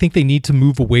I think they need to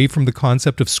move away from the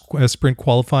concept of sprint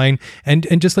qualifying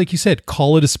and just like you said,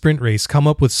 call it a sprint race. Come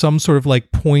up with some sort of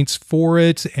like points for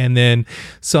it, and then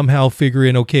somehow figure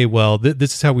in, okay, well,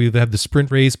 this is how we have the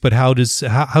sprint race, but how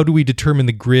do we determine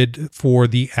the grid for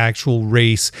the actual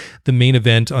race, the main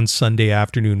event on Sunday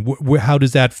afternoon? How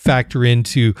does that factor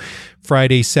into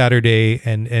Friday, Saturday,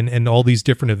 and all these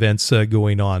different events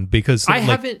going on? Because I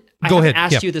haven't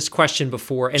asked you this question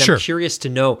before, and sure. I'm curious to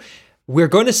know. We're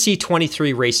going to see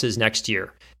 23 races next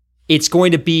year. It's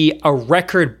going to be a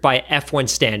record by F1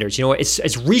 standards.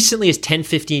 As recently as 10,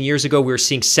 15 years ago, we were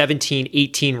seeing 17,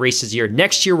 18 races a year.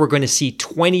 Next year, we're going to see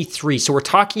 23. So we're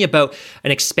talking about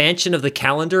an expansion of the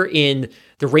calendar in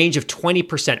the range of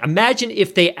 20%. Imagine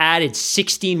if they added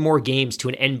 16 more games to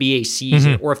an NBA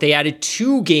season, or if they added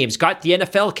 2 games, got the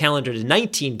NFL calendar to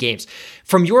 19 games.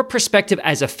 From your perspective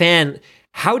as a fan,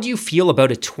 how do you feel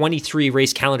about a 23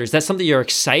 race calendar? Is that something you're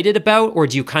excited about, or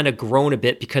do you kind of groan a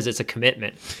bit because it's a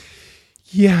commitment?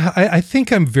 Yeah, I think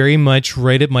I'm very much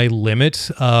right at my limit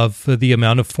of the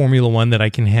amount of Formula One that I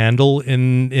can handle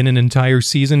in an entire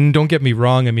season. Don't get me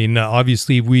wrong. I mean,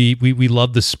 obviously we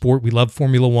love the sport. We love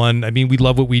Formula One. I mean, we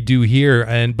love what we do here.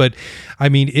 But I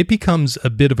mean, it becomes a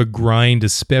bit of a grind,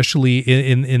 especially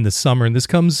in the summer. And this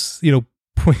comes,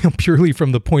 purely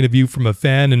from the point of view from a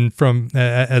fan and from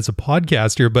as a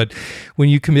podcaster. But when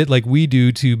you commit like we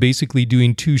do to basically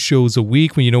doing 2 shows a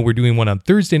week, when we're doing one on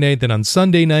Thursday night, then on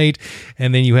Sunday night,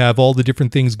 and then you have all the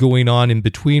different things going on in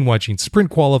between, watching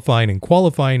sprint qualifying and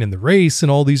the race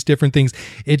and all these different things,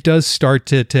 it does start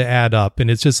to add up. And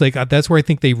it's just like, that's where I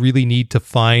think they really need to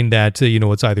find that,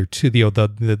 it's either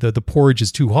the porridge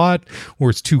is too hot, or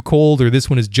it's too cold, or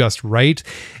this one is just right.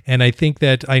 And I think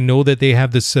that I know that they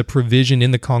have this provision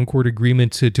in the Concord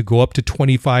Agreement to go up to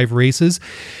 25 races.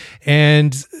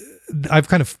 And I've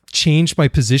kind of changed my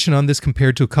position on this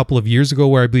compared to a couple of years ago,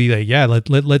 where I believe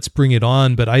that, let's bring it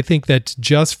on. But I think that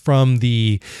just from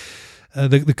the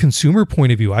consumer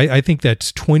point of view, I think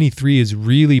that 23 is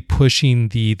really pushing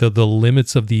the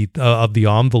limits of the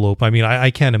envelope. I mean,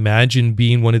 I can't imagine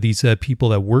being one of these people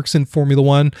that works in Formula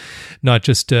One, not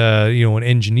just an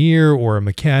engineer or a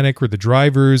mechanic or the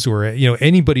drivers or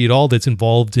anybody at all that's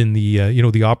involved in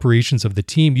the operations of the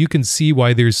team. You can see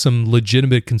why there's some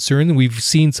legitimate concern, and we've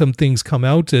seen some things come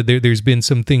out. There's been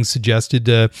some things suggested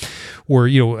or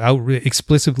out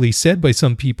explicitly said by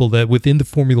some people that within the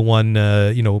Formula One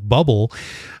bubble,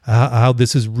 how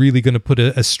this is really going to put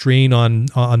a strain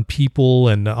on people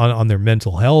and on their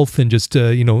mental health, and just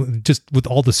with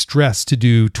all the stress to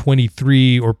do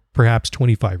 23 or perhaps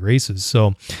 25 races.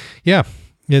 So yeah,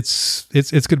 it's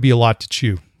going to be a lot to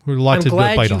chew. I'm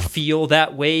glad you feel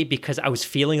that way, because I was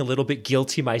feeling a little bit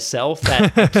guilty myself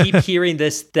that I keep hearing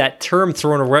that term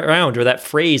thrown around, or that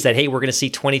phrase that, hey, we're going to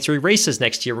see 23 races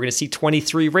next year. We're going to see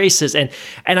 23 races. And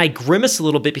I grimace a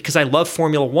little bit because I love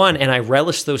Formula One, and I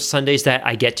relish those Sundays that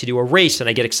I get to do a race, and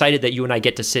I get excited that you and I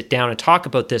get to sit down and talk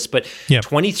about this. But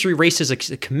 23 races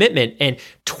is a commitment, and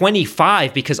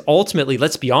 25, because ultimately,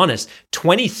 let's be honest,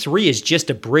 23 is just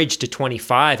a bridge to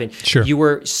 25. And sure, you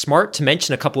were smart to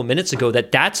mention a couple of minutes ago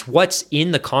that's what's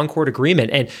in the Concord Agreement.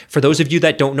 And for those of you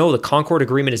that don't know, the Concord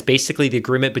Agreement is basically the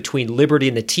agreement between Liberty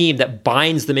and the team that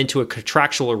binds them into a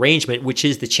contractual arrangement, which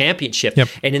is the championship. Yep.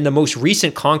 And in the most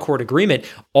recent Concord Agreement,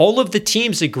 all of the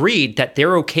teams agreed that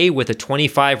they're okay with a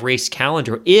 25 race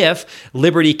calendar if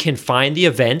Liberty can find the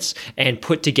events and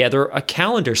put together a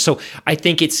calendar. So I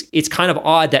think it's kind of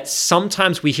odd that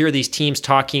sometimes we hear these teams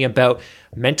talking about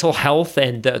mental health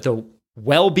and the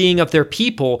well-being of their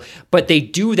people, but they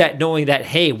do that knowing that,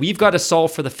 hey, we've got to solve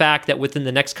for the fact that within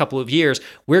the next couple of years,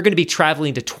 we're going to be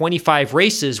traveling to 25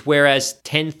 races, whereas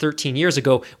 10, 13 years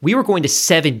ago, we were going to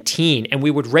 17, and we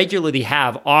would regularly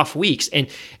have off weeks. And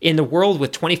in the world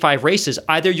with 25 races,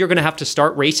 either you're going to have to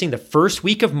start racing the first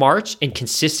week of March and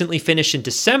consistently finish in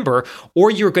December,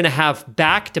 or you're going to have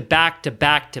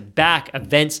back-to-back-to-back-to-back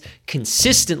events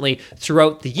consistently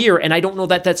throughout the year. And I don't know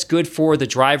that that's good for the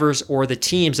drivers or the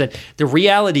teams. And the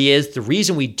reality is, the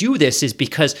reason we do this is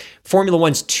because Formula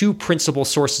One's 2 principal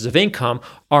sources of income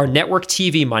are network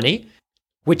TV money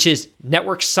which is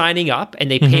networks signing up,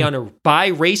 and they pay on a by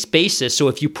race basis. So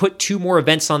if you put 2 more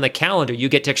events on the calendar, you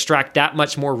get to extract that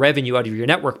much more revenue out of your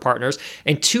network partners.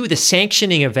 And 2, the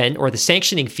sanctioning event or the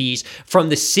sanctioning fees from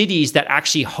the cities that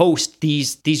actually host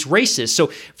these races. So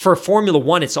for Formula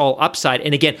One, it's all upside.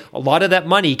 And again, a lot of that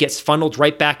money gets funneled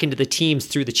right back into the teams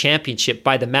through the championship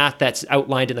by the math that's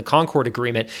outlined in the Concord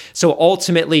Agreement. So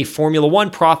ultimately, Formula One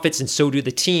profits and so do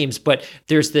the teams. But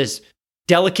there's this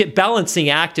delicate balancing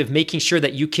act of making sure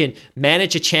that you can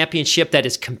manage a championship that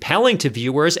is compelling to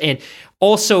viewers and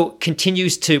also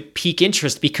continues to pique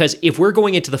interest, because if we're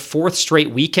going into the 4th straight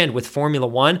weekend with Formula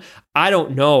One, I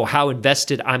don't know how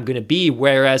invested I'm going to be.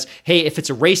 Whereas, hey, if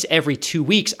it's a race every 2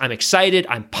 weeks, I'm excited,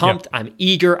 I'm pumped, I'm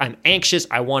eager, I'm anxious,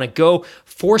 I want to go.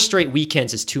 4 straight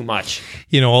weekends is too much.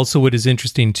 Also what is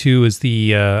interesting too is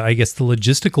the, I guess, the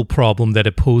logistical problem that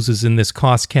it poses in this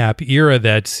cost cap era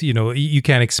that, you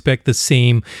can't expect the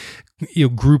same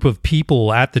group of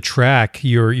people at the track,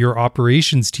 your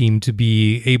operations team, to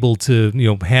be able to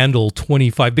handle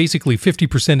 25, basically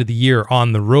 50% of the year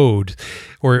on the road,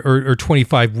 or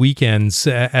 25 weekends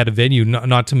at a venue.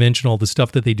 Not to mention all the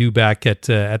stuff that they do back at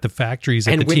the factories,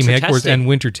 at the team headquarters, and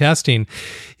winter testing.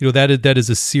 That is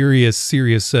a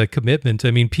serious commitment.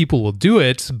 I mean, people will do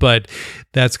it, but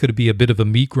that's going to be a bit of a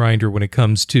meat grinder when it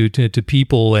comes to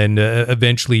people, and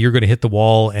eventually you're going to hit the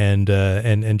wall and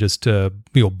just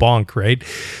bonk. Right.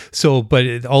 So,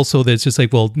 but also that's just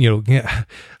like, well,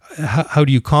 how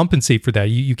do you compensate for that?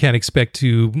 You can't expect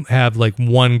to have like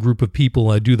one group of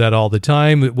people do that all the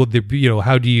time. Well,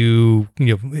 how do you,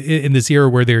 in this era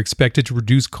where they're expected to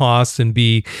reduce costs and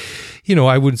be,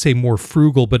 I wouldn't say more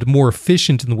frugal, but more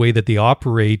efficient in the way that they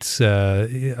operate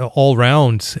all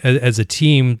around as a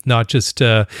team, not just,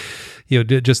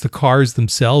 just the cars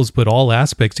themselves, but all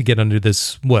aspects to get under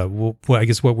this. Well, I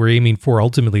guess what we're aiming for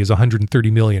ultimately is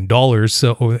 $130 million.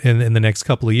 So in the next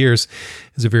couple of years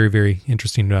is a very, very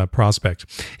interesting prospect.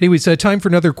 Anyways, time for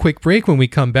another quick break. When we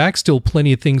come back, still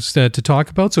plenty of things to talk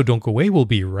about. So don't go away. We'll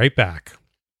be right back.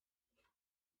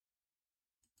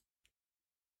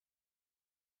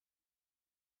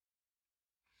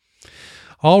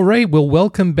 All right, well,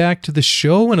 welcome back to the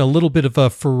show, and a little bit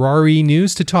of Ferrari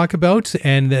news to talk about,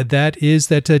 and that is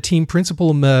that team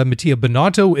principal Mattia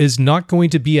Binotto is not going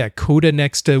to be at COTA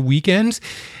next weekend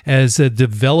as a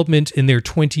development in their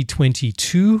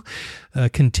 2022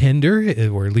 contender,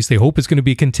 or at least they hope it's going to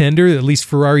be a contender. At least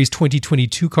Ferrari's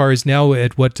 2022 car is now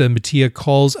at what Mattia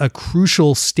calls a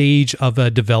crucial stage of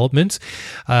development.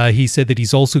 He said that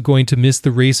he's also going to miss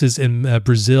the races in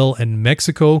Brazil and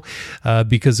Mexico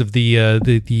because of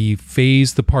the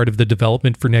phase, the part of the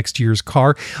development for next year's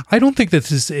car. I don't think that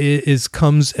this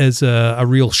comes as a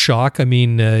real shock. I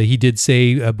mean, he did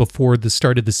say before the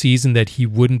start of the season that he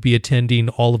wouldn't be attending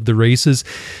all of the races,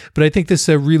 but I think this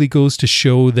really goes to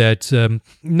show that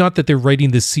not that they're writing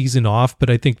this season off, but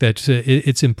I think that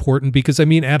it's important because, I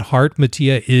mean, at heart,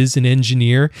 Mattia is an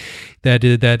engineer. That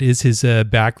is his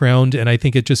background, and I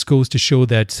think it just goes to show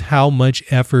that how much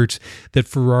effort that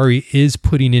Ferrari is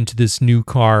putting into this new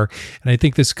car, and I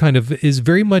think this kind of is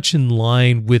very much in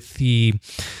line with the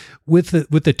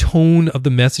tone of the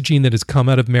messaging that has come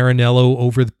out of Maranello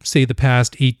over, say, the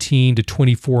past 18 to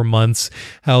 24 months,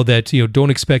 how that,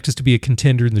 don't expect us to be a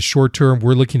contender in the short term.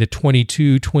 We're looking at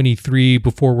 22, 23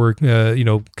 before we're,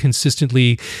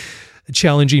 consistently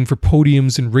challenging for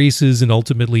podiums and races and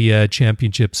ultimately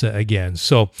championships again.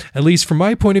 So at least from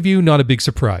my point of view, not a big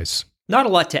surprise. Not a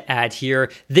lot to add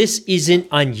here. This isn't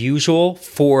unusual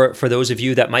for those of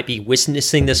you that might be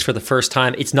witnessing this for the first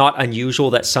time. It's not unusual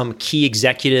that some key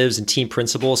executives and team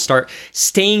principals start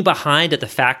staying behind at the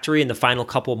factory in the final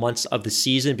couple of months of the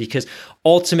season, because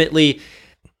ultimately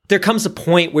there comes a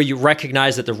point where you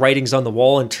recognize that the writing's on the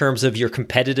wall in terms of your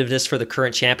competitiveness for the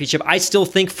current championship. I still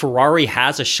think Ferrari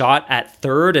has a shot at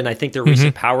third, and I think their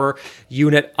recent power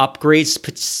unit upgrades,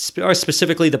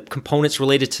 specifically the components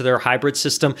related to their hybrid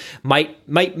system, might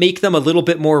make them a little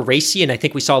bit more racy, and I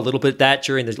think we saw a little bit of that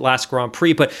during the last Grand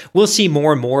Prix, but we'll see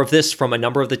more and more of this from a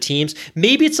number of the teams.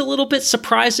 Maybe it's a little bit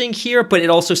surprising here, but it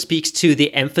also speaks to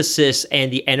the emphasis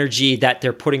and the energy that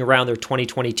they're putting around their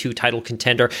 2022 title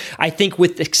contender. I think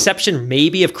with exception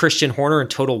maybe of Christian Horner and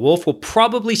Toto Wolff, we'll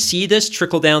probably see this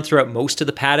trickle down throughout most of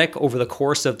the paddock over the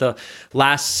course of the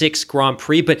last 6 Grand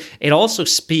Prix, but it also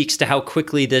speaks to how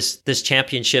quickly this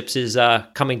championships is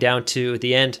coming down to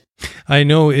the end. I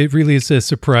know, it really is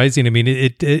surprising. I mean,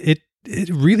 it It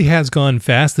really has gone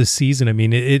fast this season. I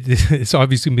mean, it's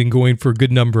obviously been going for a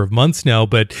good number of months now,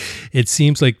 but it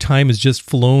seems like time has just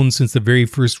flown since the very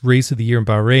first race of the year in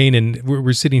Bahrain. And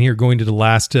we're sitting here going to the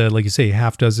last, like you say,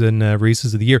 half dozen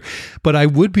races of the year. But I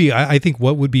think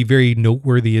what would be very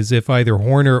noteworthy is if either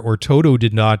Horner or Toto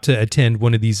did not attend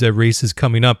one of these races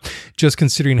coming up, just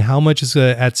considering how much is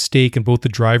at stake in both the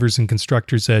drivers and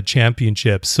constructors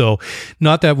championships. So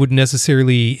not that would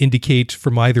necessarily indicate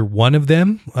from either one of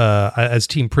them, as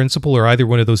team principal or either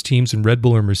one of those teams in Red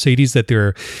Bull or Mercedes that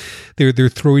they're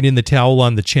throwing in the towel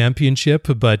on the championship.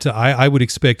 But I would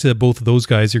expect both of those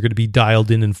guys are going to be dialed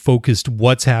in and focused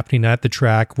what's happening at the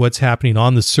track, what's happening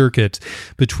on the circuit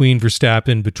between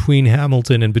Verstappen, between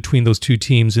Hamilton, and between those two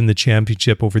teams in the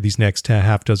championship over these next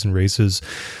half dozen races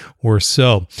or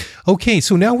so. Okay,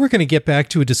 so now we're going to get back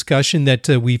to a discussion that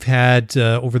we've had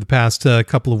over the past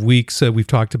couple of weeks. We've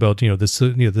talked about the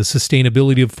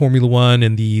sustainability of Formula One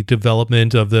and the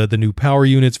development of the new power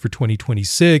units for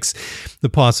 2026, the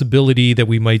possibility that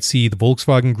we might see the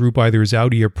Volkswagen Group, either as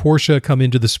Audi or Porsche, come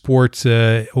into the sport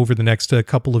over the next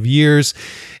couple of years,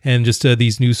 and just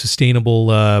these new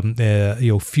sustainable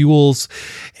fuels.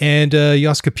 And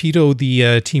Jost Capito,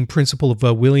 the team principal of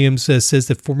Williams, says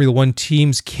that Formula One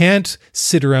teams can't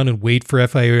sit around and wait for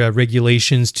FIA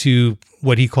regulations to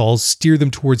what he calls steer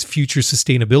them towards future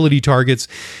sustainability targets.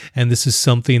 And this is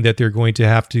something that they're going to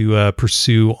have to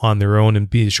pursue on their own and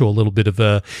show a little bit of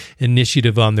a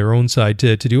initiative on their own side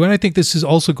to do. And I think this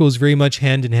also goes very much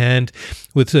hand in hand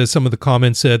with some of the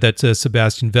comments that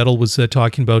Sebastian Vettel was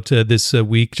talking about this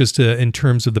week, just in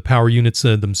terms of the power units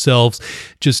themselves,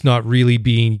 just not really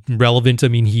being relevant. I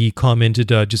mean, he commented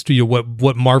just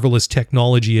what marvelous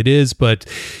technology it is, but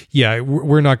yeah,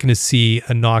 we're not going to see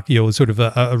sort of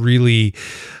a really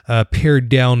pared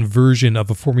down version of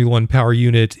a Formula One power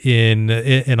unit in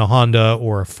a Honda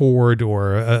or a Ford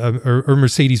or a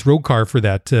Mercedes road car for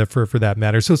that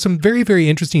matter. So some very, very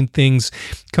interesting things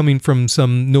coming from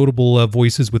some notable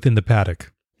voices within the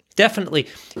paddock. Definitely.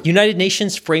 United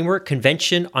Nations Framework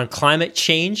Convention on Climate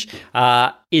Change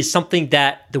is something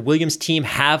that the Williams team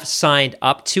have signed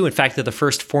up to. In fact, they're the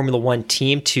first Formula One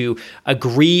team to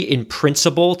agree in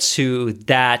principle to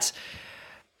that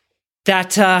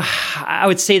I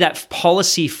would say that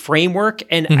policy framework.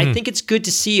 And I think it's good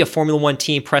to see a Formula One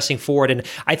team pressing forward. And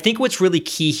I think what's really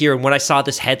key here, and when I saw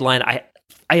this headline, I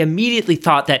immediately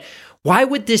thought that, why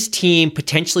would this team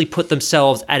potentially put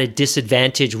themselves at a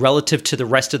disadvantage relative to the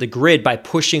rest of the grid by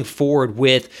pushing forward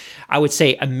with, I would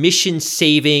say,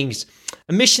 emission-saving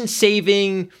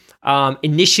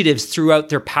initiatives throughout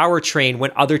their powertrain when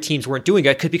other teams weren't doing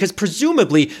it? Because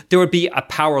presumably there would be a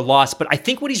power loss. But I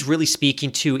think what he's really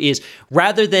speaking to is,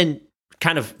 rather than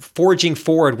kind of forging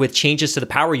forward with changes to the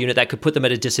power unit that could put them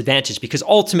at a disadvantage, because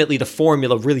ultimately the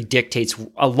formula really dictates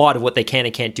a lot of what they can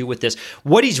and can't do with this.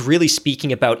 What he's really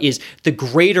speaking about is the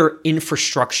greater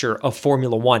infrastructure of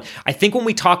Formula One. I think when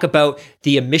we talk about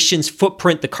the emissions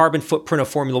footprint, the carbon footprint of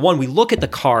Formula One, we look at the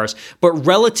cars, but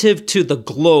relative to the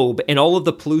globe and all of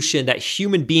the pollution that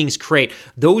human beings create,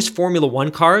 those Formula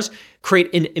One cars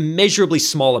create an immeasurably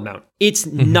small amount. It's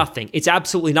nothing. It's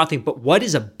absolutely nothing. But what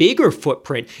is a bigger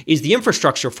footprint is the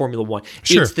infrastructure of Formula One.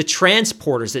 Sure. It's the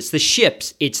transporters, it's the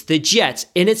ships, it's the jets,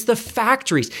 and it's the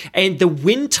factories. And the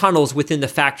wind tunnels within the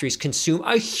factories consume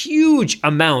a huge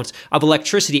amount of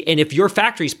electricity. And if your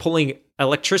factory is pulling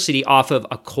electricity off of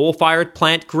a coal-fired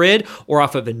plant grid or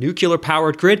off of a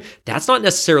nuclear-powered grid, that's not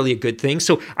necessarily a good thing.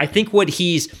 So I think what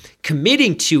he's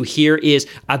committing to here is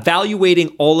evaluating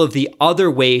all of the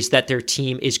other ways that their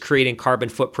team is creating carbon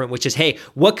footprint, which is, hey,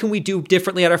 what can we do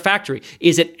differently at our factory?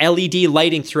 Is it LED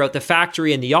lighting throughout the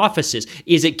factory and the offices?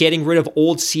 Is it getting rid of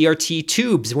old CRT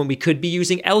tubes when we could be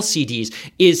using LCDs?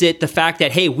 Is it the fact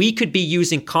that, hey, we could be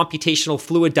using computational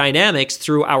fluid dynamics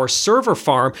through our server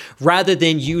farm rather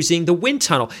than using the wind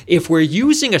tunnel? If we're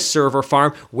using a server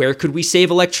farm, where could we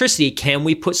save electricity? Can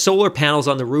we put solar panels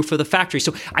on the roof of the factory?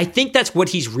 So I think that's what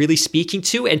he's really speaking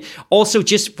to. And also,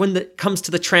 just when it comes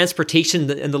to the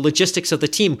transportation and the logistics of the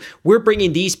team, we're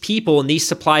bringing these people and these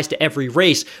supplies to every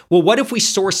race. Well, what if we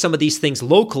source some of these things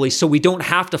locally so we don't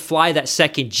have to fly that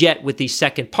second jet with these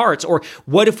second parts? Or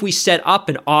what if we set up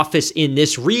an office in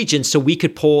this region so we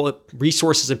could pull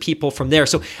resources and people from there?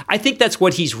 So I think that's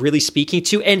what he's really speaking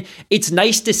to. And it's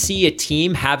nice to see a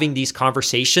team having these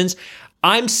conversations.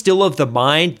 I'm still of the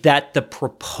mind that the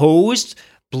proposed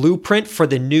blueprint for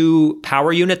the new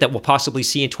power unit that we'll possibly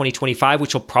see in 2025,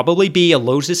 which will probably be a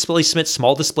low displacement,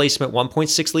 small displacement,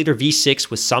 1.6 liter V6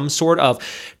 with some sort of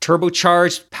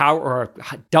turbocharged power or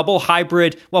double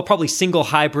hybrid, well, probably single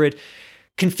hybrid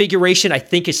configuration, I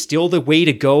think, is still the way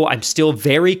to go. I'm still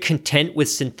very content with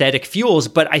synthetic fuels,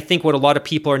 but I think what a lot of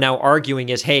people are now arguing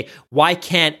is, hey, why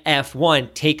can't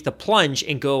F1 take the plunge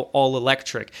and go all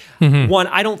electric? One,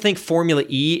 I don't think Formula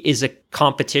E is a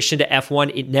competition to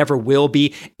F1. It never will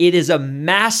be. It is a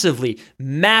massively,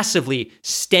 massively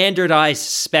standardized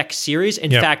spec series.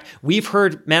 In fact, we've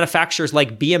heard manufacturers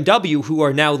like BMW, who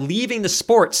are now leaving the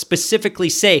sport, specifically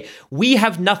say, we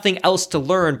have nothing else to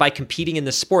learn by competing in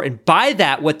the sport. And by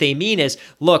that, what they mean is,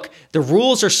 look, the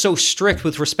rules are so strict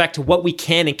with respect to what we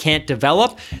can and can't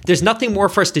develop. There's nothing more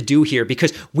for us to do here,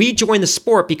 because we joined the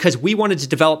sport because we wanted to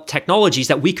develop technologies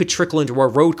that we could trickle into our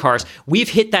road cars. We've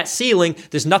hit that ceiling.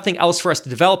 There's nothing else for us to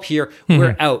develop here.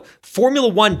 We're out. Formula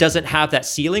One doesn't have that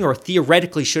ceiling, or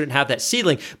theoretically shouldn't have that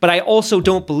ceiling. But I also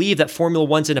don't believe that Formula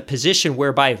One's in a position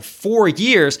whereby in 4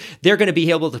 years, they're going to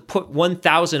be able to put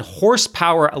 1,000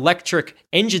 horsepower electric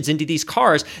engines into these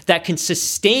cars that can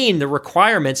sustain the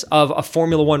requirements of a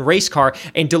Formula One race car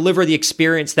and deliver the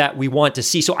experience that we want to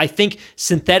see. So I think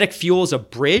synthetic fuel is a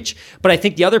bridge, but I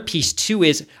think the other piece too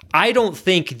is, I don't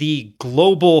think the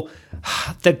global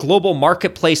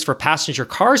marketplace for passenger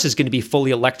cars is going to be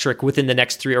fully electric within the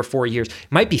next 3 or 4 years.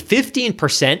 It might be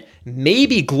 15%,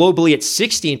 maybe globally it's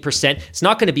 16%. It's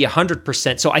not going to be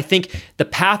 100%. So I think the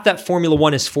path that Formula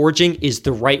One is forging is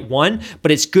the right one,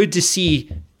 but it's good to see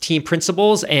team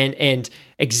principals and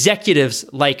executives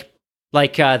like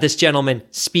this gentleman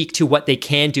speak to what they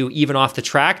can do even off the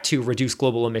track to reduce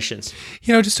global emissions.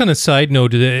 Just on a side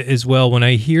note as well, when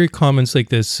I hear comments like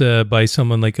this by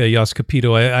someone like Jost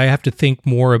Capito, I have to think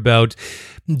more about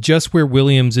just where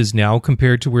Williams is now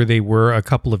compared to where they were a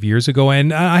couple of years ago.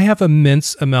 And I have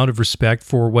immense amount of respect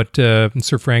for what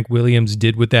Sir Frank Williams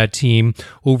did with that team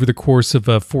over the course of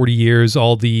 40 years,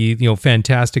 all the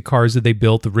fantastic cars that they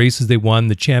built, the races they won,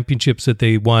 the championships that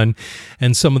they won,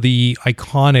 and some of the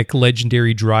iconic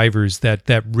legendary drivers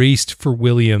that raced for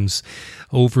Williams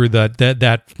over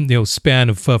that span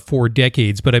of 4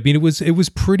 decades. But I mean, it was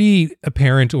pretty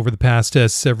apparent over the past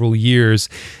several years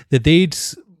that they'd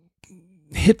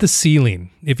hit the ceiling,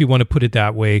 if you want to put it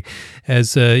that way,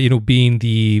 as being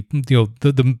the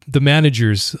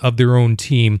managers of their own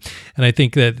team. And I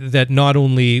think that not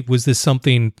only was this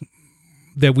something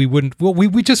that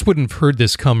we just wouldn't have heard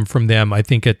this come from them, I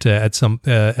think at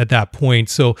that point.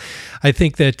 So I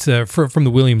think that from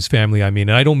the Williams family, I mean,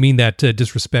 and I don't mean that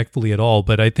disrespectfully at all,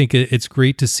 but I think it's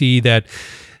great to see that.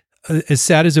 As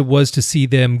sad as it was to see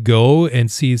them go and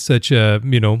see such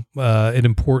an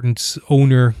important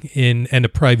owner and a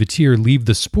privateer leave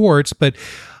the sport, but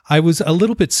I was a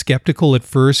little bit skeptical at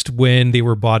first when they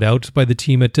were bought out by the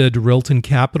team at Dorilton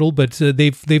Capital, but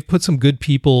they've put some good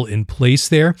people in place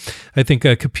there. I think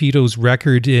Capito's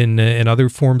record in other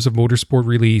forms of motorsport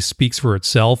really speaks for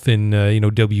itself in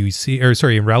WEC, or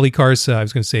sorry, in rally cars. I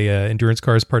was going to say endurance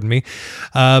cars. Pardon me.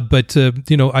 But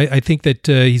I think that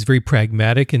he's very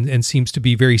pragmatic and seems to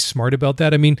be very smart about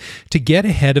that. I mean, to get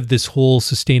ahead of this whole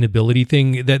sustainability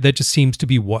thing, that just seems to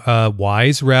be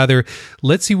wise. Rather,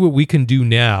 let's see what we can do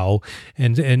now.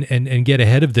 And get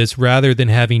ahead of this rather than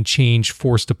having change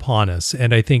forced upon us.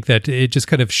 And I think that it just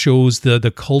kind of shows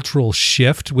the cultural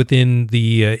shift within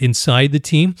the inside the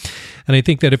team. And I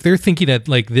think that if they're thinking at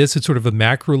like this at sort of a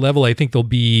macro level, I think there'll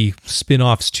be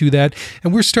spin-offs to that.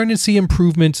 And we're starting to see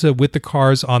improvements with the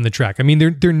cars on the track. I mean,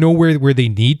 they're nowhere where they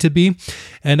need to be.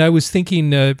 And I was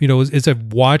thinking, as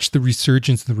I've watched the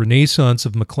resurgence, the renaissance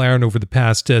of McLaren over the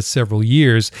past several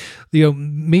years,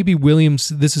 maybe Williams,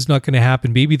 this is not going to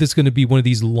happen. Maybe this is going to be one of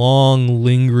these long,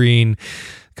 lingering,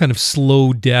 kind of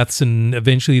slow deaths, and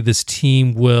eventually this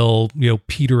team will,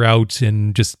 peter out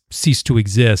and just cease to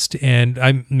exist. And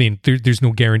I mean, there's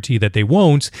no guarantee that they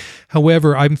won't.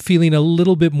 However, I'm feeling a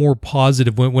little bit more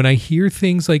positive when I hear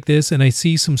things like this, and I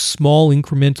see some small,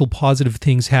 incremental, positive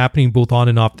things happening both on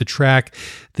and off the track.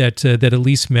 That at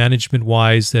least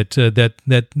management-wise, that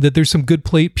there's some good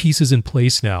pieces in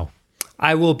place now.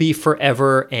 I will be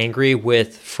forever angry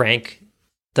with Frank,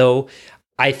 though.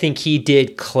 I think he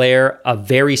did Claire a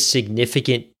very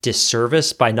significant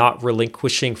disservice by not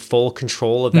relinquishing full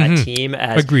control of that team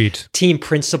as team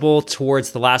principal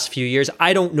towards the last few years.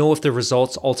 I don't know if the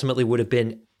results ultimately would have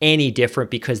been any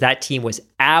different, because that team was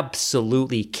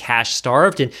absolutely cash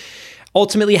starved. And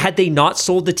ultimately, had they not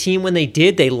sold the team when they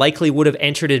did, they likely would have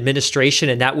entered administration,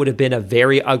 and that would have been a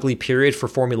very ugly period for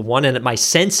Formula One. And my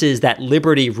sense is that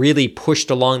Liberty really pushed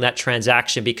along that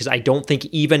transaction, because I don't think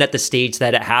even at the stage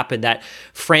that it happened that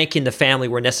Frank and the family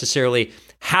were necessarily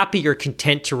happy or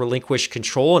content to relinquish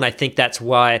control. And I think that's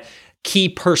why key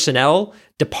personnel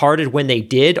departed when they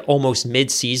did, almost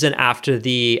mid-season after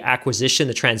the acquisition,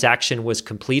 the transaction was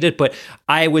completed. But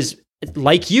I was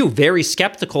like you, very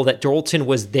skeptical that Dorilton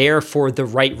was there for the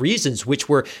right reasons, which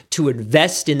were to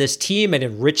invest in this team and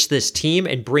enrich this team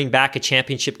and bring back a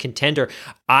championship contender.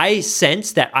 I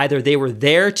sense that either they were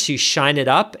there to shine it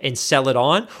up and sell it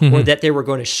on, or that they were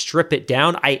going to strip it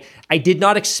down. I did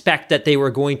not expect that they were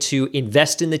going to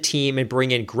invest in the team and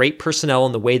bring in great personnel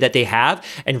in the way that they have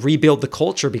and rebuild the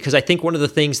culture, because I think one of the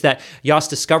things that Jos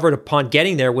discovered upon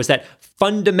getting there was that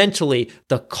fundamentally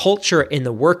the culture in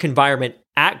the work environment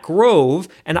at Grove,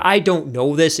 and I don't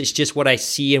know this, it's just what I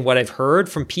see and what I've heard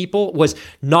from people, was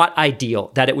not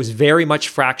ideal, that it was very much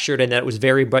fractured and that it was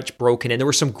very much broken. And there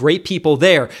were some great people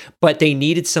there, but they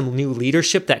needed some new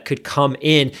leadership that could come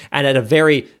in and at a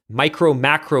very micro,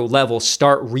 macro level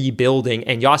start rebuilding.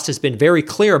 And Jost has been very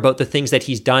clear about the things that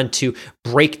he's done to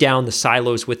break down the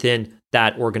silos within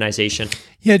that organization.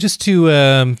 Yeah, just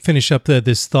to finish up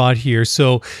this thought here.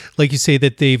 So, like you say,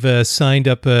 that they've signed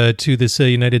up to this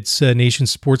United Nations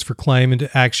Sports for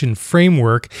Climate Action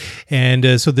framework.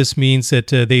 And so this means that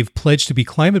they've pledged to be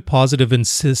climate positive and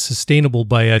sustainable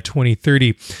by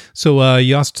 2030. So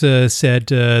Jost said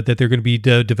that they're going to be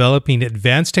developing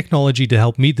advanced technology to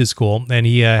help meet this goal. And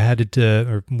he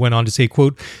went on to say,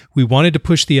 quote, "We wanted to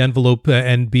push the envelope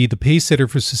and be the pace setter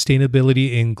for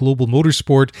sustainability in global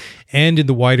motorsport and in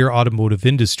the wider automotive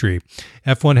industry.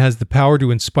 F1 has the power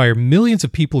to inspire millions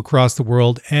of people across the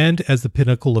world, and as the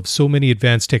pinnacle of so many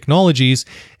advanced technologies,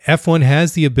 F1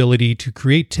 has the ability to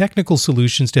create technical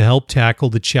solutions to help tackle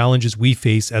the challenges we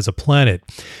face as a planet.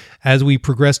 As we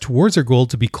progress towards our goal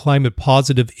to be climate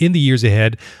positive in the years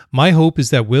ahead, my hope is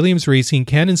that Williams Racing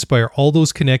can inspire all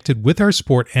those connected with our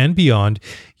sport and beyond,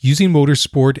 using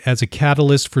motorsport as a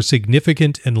catalyst for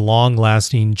significant and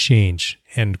long-lasting change."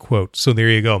 End quote. So there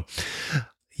you go.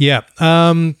 Yeah.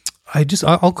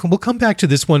 We'll come back to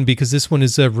this one because this one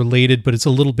is related, but it's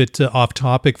a little bit off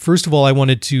topic. First of all, I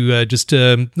wanted to just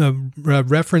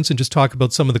reference and just talk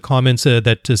about some of the comments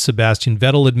that Sebastian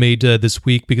Vettel had made this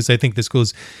week, because I think this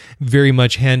goes very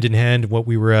much hand in hand with what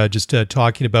we were just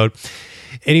talking about.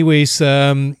 Anyways,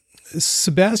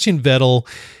 Sebastian Vettel,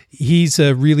 he's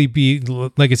really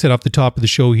like I said off the top of the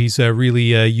show, he's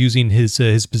really using his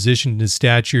position and his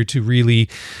stature to really,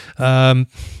 I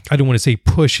don't want to say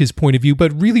push his point of view,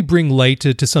 but really bring light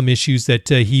to some issues that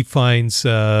he finds,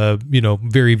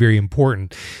 very, very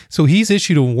important. So he's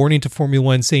issued a warning to Formula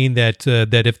One saying that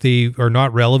if they are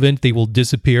not relevant, they will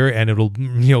disappear, and it'll,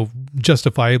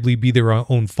 justifiably be their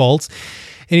own faults.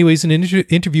 Anyways, in an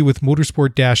interview with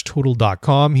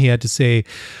motorsport-total.com, he had to say,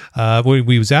 when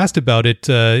he was asked about it,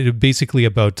 basically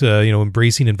about,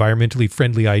 embracing environmentally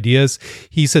friendly ideas,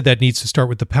 he said that needs to start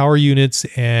with the power units.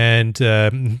 And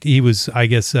he was,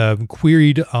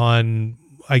 queried on,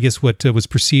 what was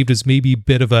perceived as maybe a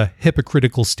bit of a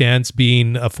hypocritical stance,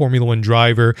 being a Formula One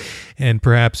driver and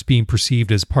perhaps being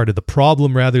perceived as part of the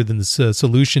problem rather than the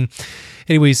solution.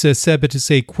 Anyways, Seb had to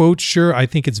say, quote, "Sure, I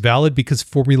think it's valid because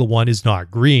Formula One is not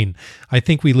green. I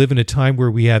think we live in a time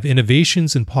where we have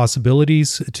innovations and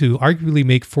possibilities to arguably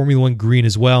make Formula One green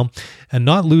as well, and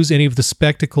not lose any of the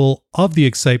spectacle, of the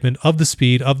excitement, of the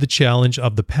speed, of the challenge,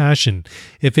 of the passion.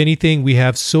 If anything, we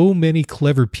have so many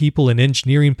clever people and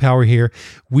engineering power here,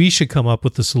 we should come up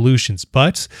with the solutions.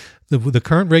 But the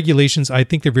current regulations, I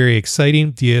think they're very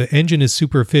exciting. The engine is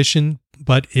super efficient,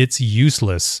 but it's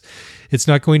useless. It's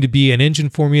not going to be an engine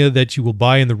formula that you will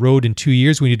buy in the road in 2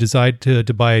 years when you decide to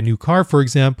buy a new car, for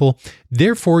example.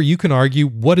 Therefore, you can argue,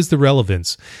 what is the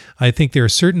relevance? I think there are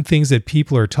certain things that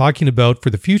people are talking about for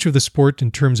the future of the sport in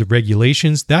terms of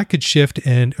regulations that could shift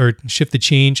the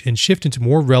change and shift into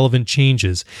more relevant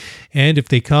changes. And if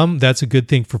they come, that's a good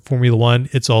thing for Formula One.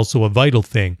 It's also a vital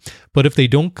thing. But if they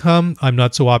don't come, I'm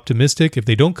not so optimistic. If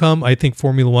they don't come, I think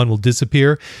Formula One will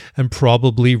disappear, and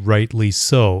probably rightly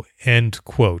so." End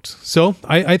quote. So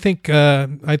I think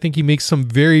he makes some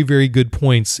very, very good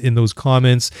points in those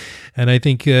comments, and I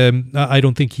think I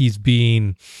don't think he's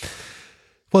being.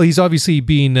 Well, he's obviously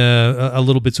being a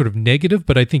little bit sort of negative,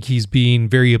 but I think he's being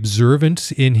very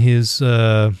observant in his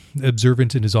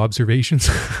observations.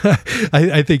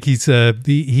 I think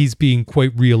he's being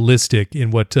quite realistic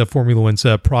in what Formula One's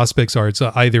prospects are. It's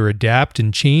either adapt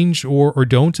and change or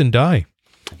don't and die.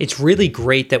 It's really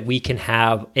great that we can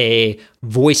have a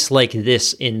voice like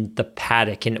this in the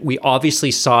paddock. And we obviously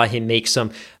saw him make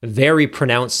some very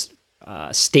pronounced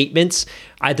statements,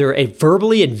 either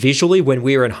verbally and visually when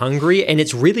we were in Hungary. And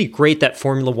it's really great that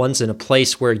Formula One's in a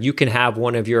place where you can have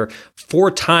one of your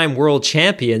 4-time world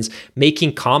champions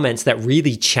making comments that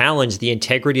really challenge the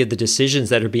integrity of the decisions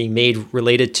that are being made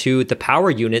related to the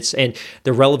power units and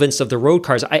the relevance of the road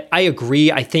cars. I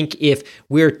agree. I think if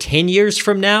we're 10 years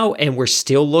from now and we're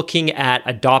still looking at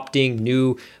adopting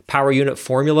new power unit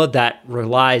formula that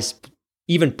relies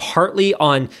even partly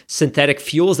on synthetic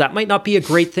fuels, that might not be a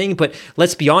great thing. But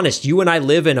let's be honest, you and I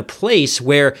live in a place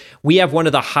where we have one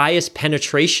of the highest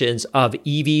penetrations of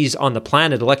EVs on the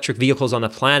planet, electric vehicles on the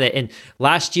planet. And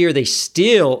last year, they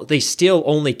still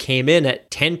only came in at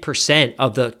 10%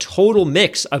 of the total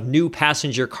mix of new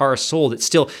passenger cars sold. It's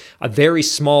still a very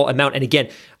small amount. And again,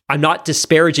 I'm not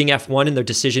disparaging F1 in their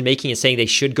decision making and saying they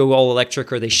should go all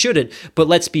electric or they shouldn't, but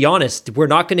let's be honest, we're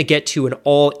not going to get to an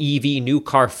all EV new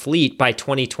car fleet by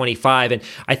 2025. And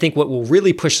I think what will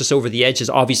really push us over the edge is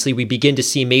obviously we begin to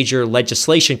see major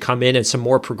legislation come in some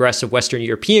more progressive Western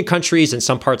European countries and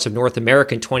some parts of North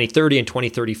America in 2030 and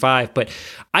 2035. But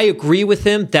I agree with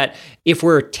him that if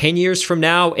we're 10 years from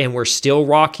now and we're still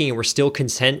rocking and we're still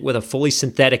content with a fully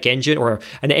synthetic engine or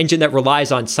an engine that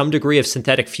relies on some degree of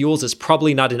synthetic fuels, is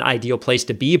probably not an ideal place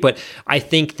to be. But I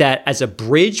think that as a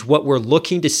bridge, what we're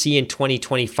looking to see in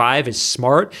 2025 is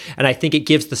smart. And I think it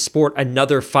gives the sport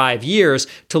another 5 years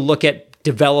to look at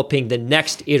developing the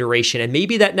next iteration. And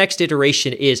maybe that next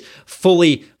iteration is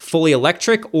fully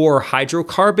electric or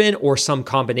hydrocarbon or some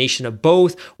combination of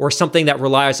both, or something that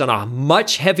relies on a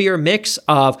much heavier mix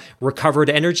of recovered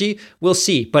energy. We'll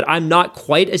see. But I'm not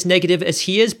quite as negative as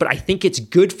he is, but I think it's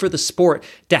good for the sport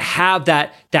to have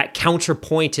that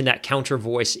counterpoint and that counter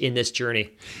voice in this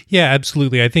journey. Yeah,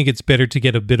 absolutely. I think it's better to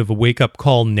get a bit of a wake-up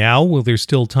call now while there's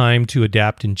still time to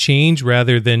adapt and change,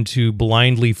 rather than to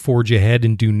blindly forge ahead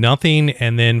and do nothing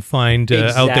and then find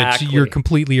out that you're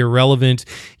completely irrelevant.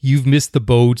 You've missed the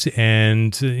boat,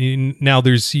 and now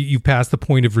you've passed the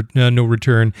point of no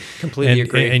return. Completely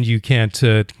agree. And you can't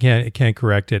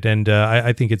correct it. And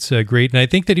I think it's great. And I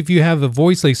think that if you have a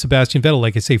voice like Sebastian Vettel,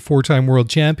 like I say, 4-time world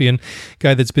champion,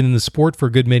 guy that's been in the sport for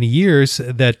a good many years,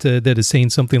 that is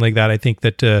saying something like that, I think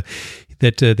that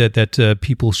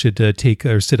people should take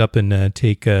or sit up and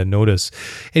take notice.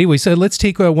 Anyway, so let's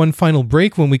take one final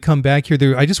break. When we come back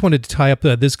here, I just wanted to tie up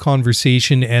this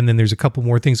conversation, and then there's a couple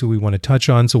more things that we want to touch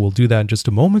on, so we'll do that in just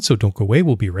a moment. So don't go away.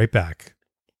 We'll be right back.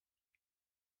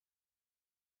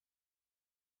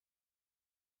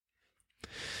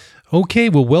 Okay,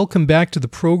 well, welcome back to the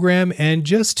program. And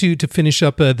just to finish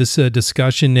up this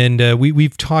discussion, and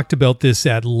we've talked about this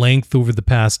at length over the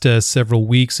past several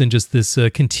weeks, and just this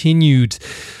continued,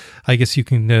 I guess you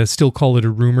can still call it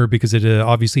a rumor because it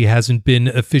obviously hasn't been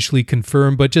officially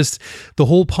confirmed, but just the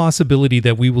whole possibility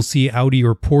that we will see Audi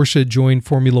or Porsche join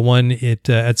Formula One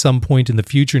at some point in the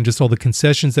future, and just all the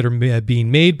concessions that are being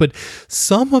made. But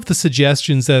some of the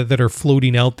suggestions that are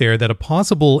floating out there that a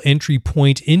possible entry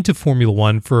point into Formula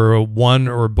One for one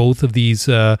or both of these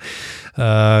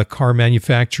car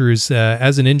manufacturers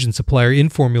as an engine supplier in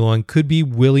Formula One could be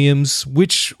Williams,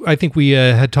 which I think we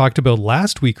had talked about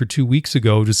last week or 2 weeks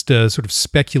ago, just sort of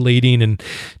speculating and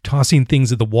tossing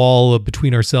things at the wall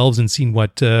between ourselves and seeing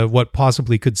what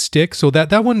possibly could stick. So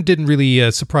that one didn't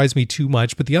really surprise me too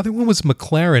much. But the other one was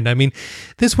McLaren. I mean,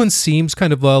 this one seems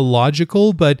kind of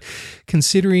logical, but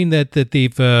considering that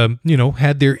they've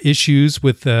had their issues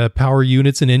with power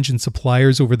units and engine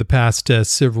suppliers over the past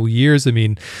several years. I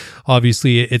mean,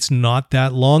 obviously, it's not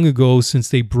that long ago since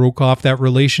they broke off that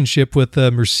relationship with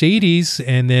Mercedes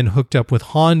and then hooked up with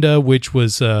Honda, which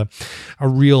was a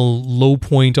real low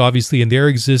point, obviously, in their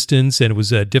existence. And it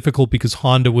was difficult because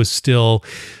Honda was still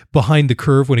behind the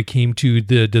curve when it came to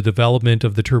the development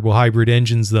of the turbo hybrid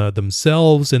engines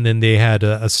themselves. And then they had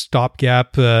a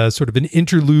stopgap, sort of an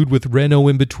interlude with Renault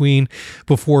in between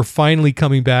before finally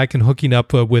coming back and hooking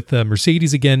up with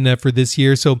Mercedes again for this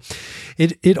year. So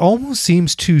it almost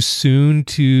seems too soon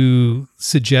to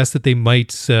suggest that they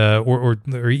might or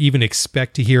even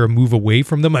expect to hear a move away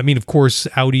from them. I mean, of course,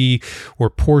 Audi or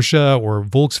Porsche or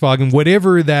Volkswagen,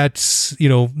 whatever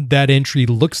that entry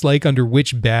looks like under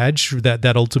which badge,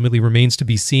 that ultimately remains to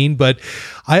be seen. But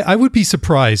I would be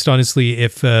surprised, honestly,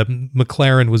 if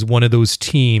McLaren was one of those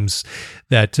teams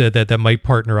that might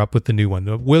partner up with the new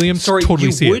one. Williams,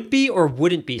 totally see it. You would be or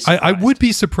wouldn't be surprised? I would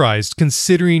be surprised,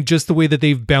 considering just the way that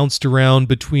they've bounced around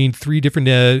between 3 different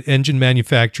engine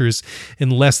manufacturers in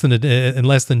less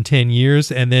than 10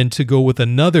 years, and then to go with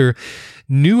another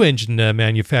new engine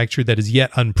manufacturer that is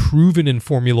yet unproven in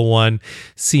Formula One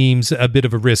seems a bit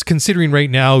of a risk, considering right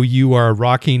now you are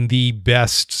rocking the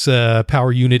best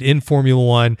power unit in Formula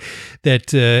One,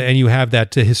 that and you have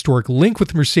that historic link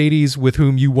with Mercedes, with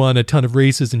whom you won a ton of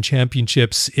races and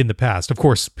championships in the past. Of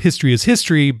course, history is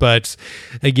history, but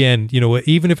again,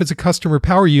 even if it's a customer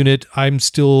power unit, I'm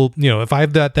still, if I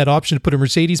have that option to put a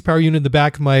Mercedes power unit in the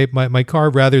back of my car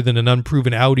rather than an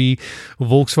unproven Audi,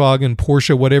 Volkswagen,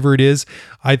 Porsche, whatever it is,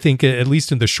 I think at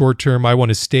least in the short term, I want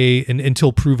to stay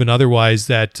until proven otherwise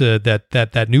that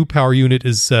that new power unit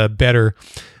is better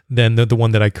than the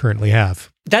one that I currently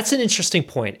have. That's an interesting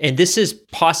point. And this is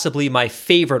possibly my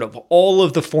favorite of all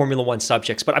of the Formula One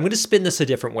subjects, but I'm going to spin this a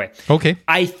different way. Okay.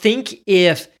 I think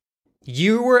if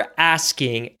you were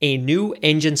asking a new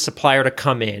engine supplier to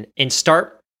come in and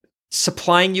start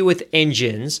supplying you with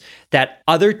engines that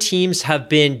other teams have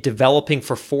been developing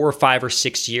for 4 or 5 or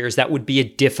 6 years, that would be a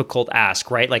difficult ask,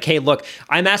 right? Like, hey, look,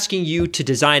 I'm asking you to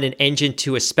design an engine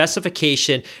to a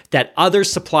specification that other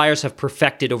suppliers have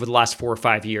perfected over the last 4 or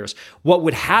 5 years. What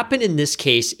would happen in this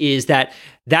case is that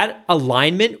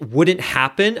alignment wouldn't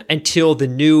happen until the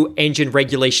new engine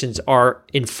regulations are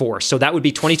in force. So that would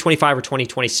be 2025 or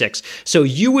 2026. So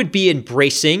you would be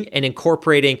embracing and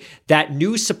incorporating that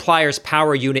new supplier's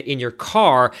power unit in your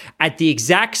car at the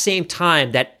exact same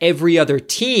time that every other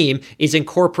team is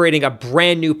incorporating a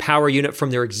brand new power unit from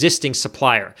their existing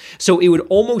supplier. So it would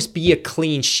almost be a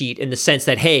clean sheet in the sense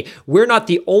that, hey, we're not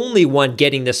the only one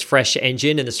getting this fresh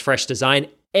engine and this fresh design.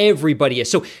 Everybody is.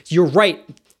 So you're right.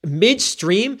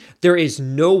 Midstream, there is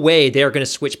no way they're going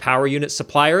to switch power unit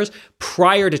suppliers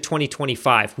prior to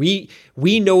 2025.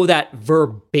 We know that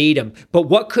verbatim. But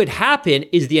what could happen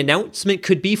is the announcement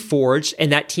could be forged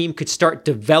and that team could start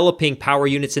developing power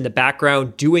units in the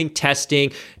background, doing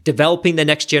testing, developing the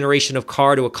next generation of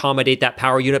car to accommodate that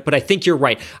power unit. But I think you're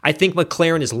right. I think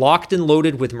McLaren is locked and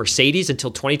loaded with Mercedes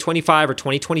until 2025 or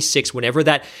 2026. Whenever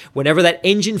that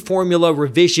engine formula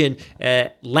revision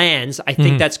lands, I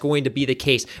think that's going to be the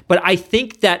case. But I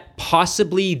think that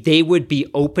possibly they would be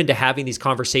open to having these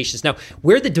conversations. Now,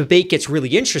 where the debate gets really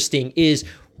interesting is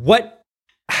what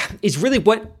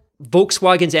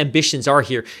Volkswagen's ambitions are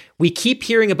here. We keep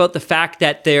hearing about the fact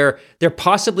that they're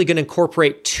possibly going to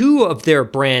incorporate 2 of their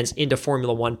brands into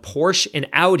Formula One, Porsche and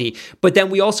Audi. But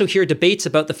then we also hear debates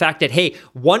about the fact that, hey,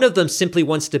 one of them simply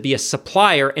wants to be a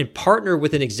supplier and partner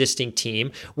with an existing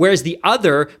team, whereas the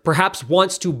other perhaps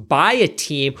wants to buy a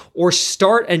team or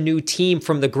start a new team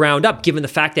from the ground up, given the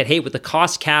fact that, hey, with the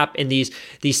cost cap and these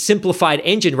simplified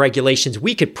engine regulations,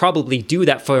 we could probably do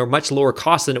that for a much lower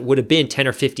cost than it would have been 10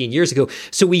 or 15 years ago.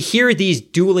 So we hear these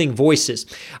dueling voices.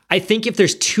 I think if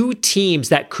there's 2 teams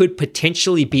that could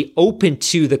potentially be open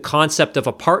to the concept of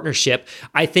a partnership,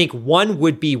 I think one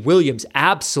would be Williams.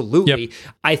 Absolutely. Yep.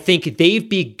 I think they've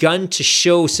begun to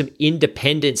show some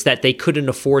independence that they couldn't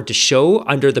afford to show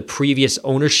under the previous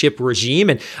ownership regime.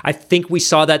 And I think we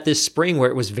saw that this spring,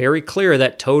 where it was very clear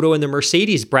that Toto and the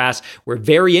Mercedes brass were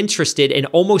very interested and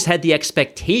almost had the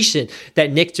expectation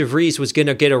that Nick de Vries was going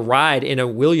to get a ride in a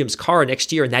Williams car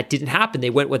next year. And that didn't happen. They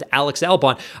went with Alex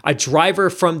Albon, a driver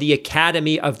from the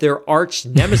academy of their arch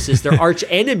nemesis, their arch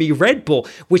enemy, Red Bull,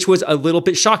 which was a little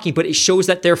bit shocking, but it shows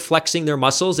that they're flexing their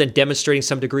muscles and demonstrating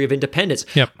some degree of independence.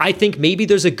 Yep. I think maybe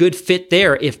there's a good fit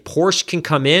there. If Porsche can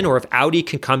come in or if Audi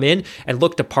can come in and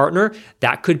look to partner,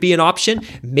 that could be an option.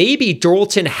 Maybe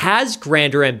Dorilton has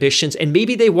grander ambitions and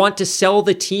maybe they want to sell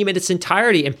the team in its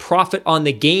entirety and profit on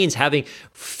the gains, having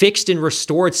fixed and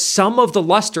restored some of the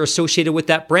luster associated with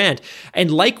that brand.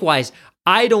 And likewise,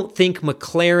 I don't think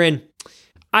McLaren's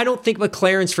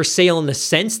for sale in the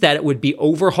sense that it would be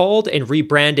overhauled and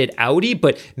rebranded Audi,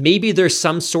 but maybe there's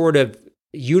some sort of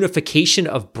unification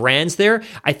of brands there.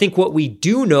 I think what we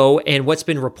do know and what's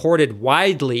been reported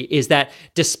widely is that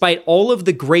despite all of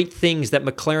the great things that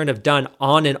McLaren have done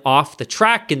on and off the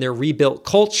track in their rebuilt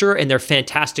culture and their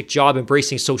fantastic job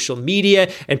embracing social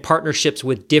media and partnerships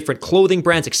with different clothing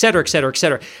brands, et cetera,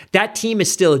 that team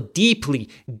is still deeply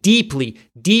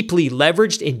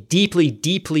leveraged and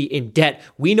deeply in debt.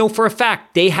 We know for a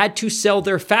fact they had to sell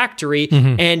their factory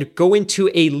and go into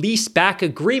a lease back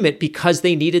agreement because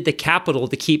they needed the capital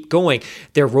to keep going.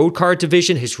 Their road car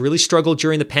division has really struggled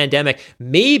during the pandemic.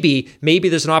 Maybe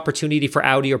there's an opportunity for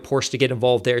Audi or Porsche to get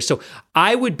involved there. So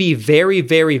I would be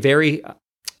very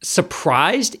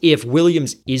surprised if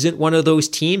Williams isn't one of those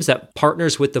teams that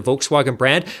partners with the Volkswagen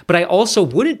brand, but I also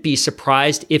wouldn't be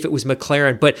surprised if it was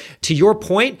McLaren. But to your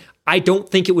point, I don't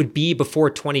think it would be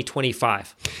before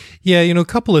 2025. Yeah, a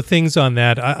couple of things on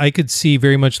that. I could see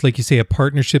very much, like you say, a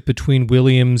partnership between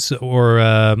Williams or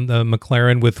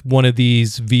McLaren with one of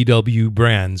these VW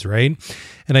brands, right?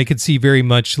 And I could see very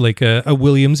much like a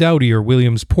Williams Audi or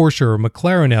Williams Porsche or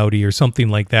McLaren Audi or something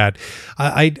like that.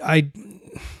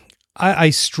 I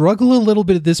struggle a little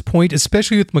bit at this point,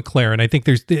 especially with McLaren. I think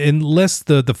unless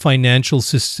the financial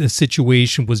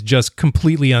situation was just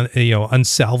completely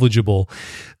unsalvageable,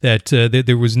 that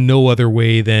there was no other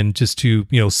way than just to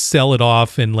sell it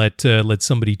off and let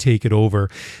somebody take it over.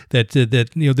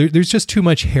 There's just too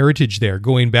much heritage there,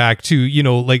 going back to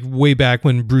like way back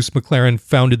when Bruce McLaren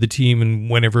founded the team, and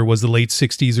whenever it was the late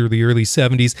 60s or the early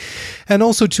 70s, and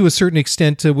also to a certain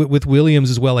extent with Williams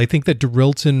as well. I think that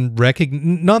DeRilton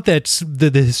not that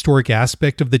the historic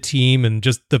aspect of the team and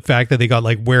just the fact that they got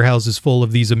like warehouses full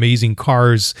of these amazing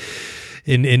cars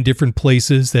in different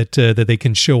places that they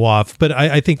can show off. But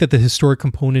I think that the historic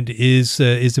component is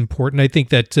important. I think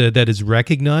that is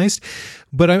recognized.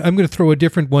 But I'm going to throw a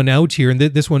different one out here, and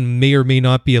this one may or may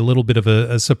not be a little bit of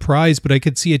a surprise. But I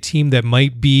could see a team that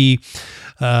might be,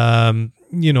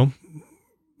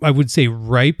 I would say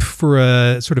ripe for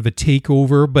a sort of a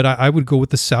takeover, but I would go with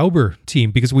the Sauber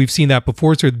team, because we've seen that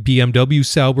before. So BMW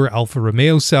Sauber, Alfa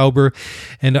Romeo Sauber,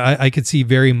 and I could see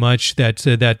very much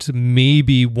that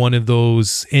maybe one of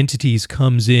those entities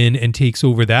comes in and takes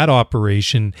over that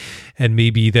operation, and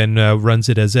maybe then runs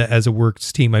it as a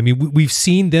works team. I mean, we've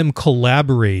seen them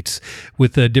collaborate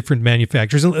with different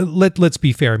manufacturers. Let's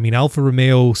be fair. I mean, Alfa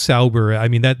Romeo Sauber, I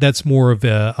mean that's more of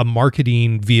a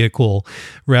marketing vehicle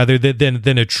rather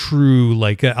than a true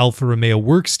like Alfa Romeo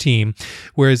works team.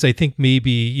 Whereas I think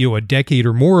maybe a decade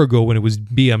or more ago when it was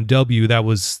BMW,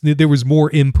 there was more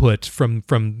input from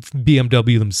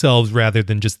BMW themselves rather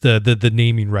than just the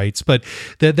naming rights. But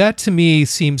that to me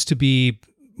seems to be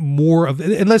more of,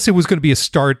 unless it was going to be a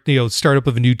startup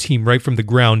of a new team right from the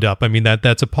ground up. I mean,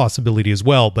 that's a possibility as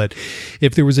well. But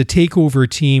if there was a takeover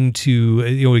team to,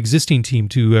 existing team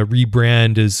to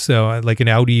rebrand as like an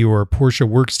Audi or a Porsche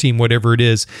works team, whatever it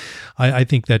is, I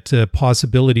think that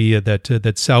possibility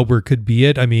that Sauber could be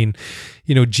it. I mean,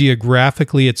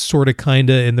 geographically, it's sort of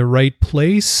kind of in the right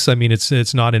place. I mean,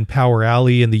 it's not in Power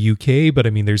Alley in the UK, but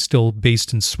I mean, they're still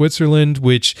based in Switzerland,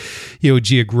 which,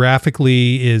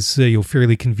 geographically is,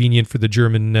 fairly convenient for the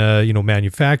German,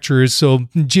 manufacturers. So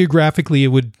geographically, it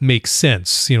would make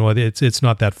sense. It's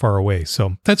not that far away.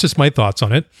 So that's just my thoughts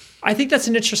on it. I think that's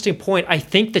an interesting point. I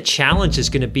think the challenge is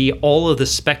going to be all of the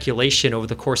speculation over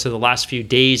the course of the last few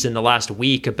days and the last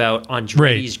week about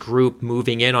Andretti's group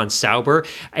moving in on Sauber.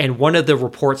 And one of the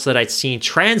reports that I'd seen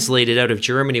translated out of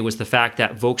Germany was the fact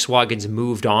that Volkswagen's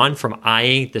moved on from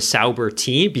eyeing the Sauber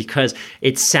team, because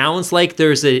it sounds like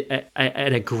there's an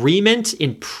agreement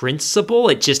in principle.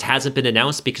 It just hasn't been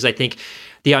announced, because I think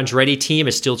the Andretti team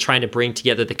is still trying to bring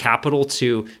together the capital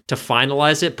to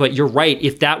finalize it. But you're right.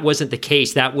 If that wasn't the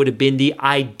case, that would have been the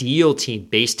ideal team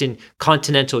based in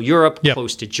continental Europe,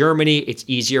 close to Germany. It's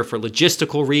easier for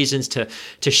logistical reasons to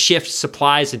shift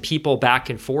supplies and people back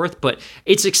and forth. But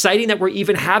it's exciting that we're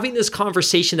even having this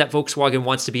conversation that Volkswagen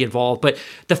wants to be involved. But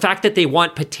the fact that they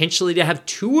want potentially to have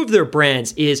two of their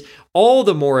brands is all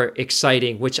the more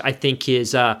exciting, which I think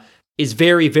is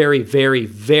very, very, very,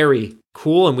 very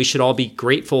cool. And we should all be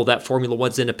grateful that Formula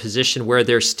One's in a position where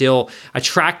they're still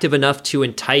attractive enough to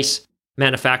entice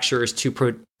manufacturers to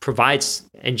provide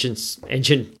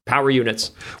engine power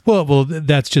units. Well,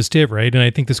 that's just it, right? And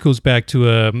I think this goes back to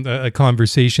a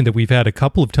conversation that we've had a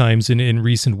couple of times in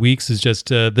recent weeks, is just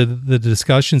the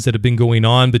discussions that have been going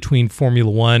on between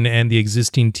Formula One and the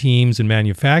existing teams and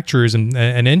manufacturers and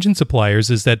engine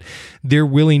suppliers, is that they're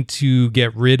willing to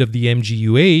get rid of the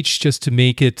MGUH just to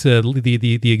make it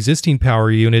the existing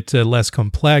power unit less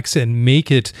complex and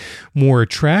make it more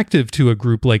attractive to a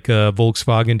group like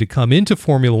Volkswagen to come into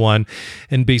Formula One.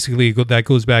 And basically that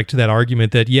goes back to that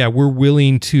argument that, we're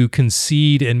willing to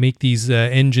concede and make these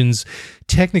engines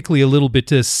technically a little bit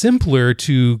simpler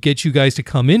to get you guys to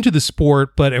come into the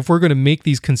sport. But if we're going to make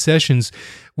these concessions,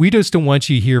 we just don't want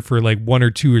you here for like 1 or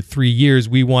 2 or 3 years.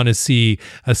 We want to see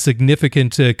a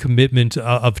significant commitment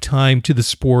of time to the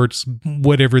sports,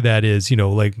 whatever that is,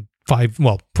 like 5,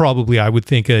 well, probably I would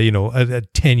think,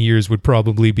 10 years would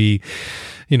probably be,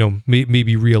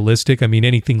 maybe realistic. I mean,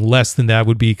 anything less than that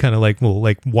would be kind of like, well,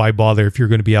 like why bother if you're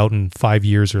going to be out in 5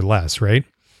 years or less, right?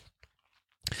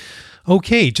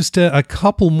 Okay, just a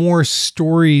couple more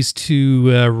stories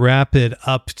to wrap it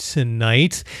up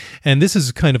tonight, and this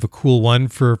is kind of a cool one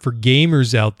for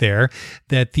gamers out there.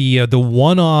 That the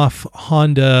one-off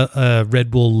Honda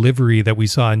Red Bull livery that we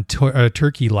saw in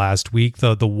Turkey last week,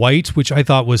 the white, which I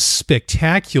thought was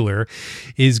spectacular,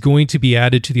 is going to be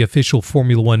added to the official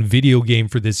Formula One video game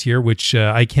for this year, which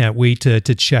I can't wait to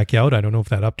check out. I don't know if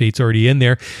that update's already in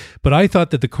there, but I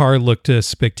thought that the car looked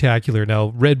spectacular.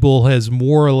 Now, Red Bull has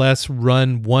more or less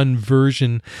run one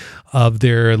version of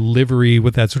their livery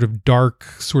with that sort of dark,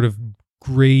 sort of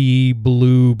gray,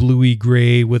 bluey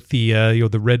gray with the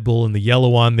the Red Bull and the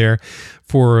yellow on there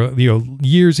for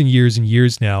years and years and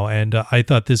years now, and I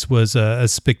thought this was a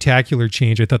spectacular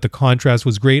change. I thought the contrast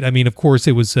was great. I mean, of course,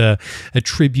 it was a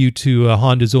tribute to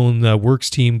Honda's own works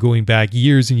team going back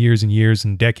years and years and years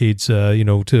and decades,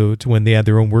 to when they had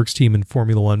their own works team in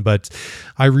Formula One. But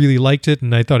I really liked it,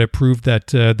 and I thought it proved that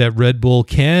that Red Bull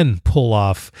can pull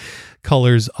off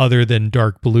colors other than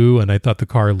dark blue, and I thought the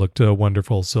car looked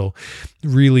wonderful. So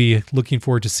really looking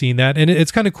forward to seeing that, and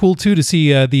it's kind of cool too to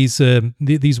see these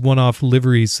one-off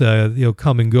liveries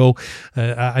come and go.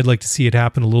 I'd like to see it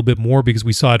happen a little bit more, because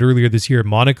we saw it earlier this year at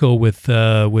Monaco with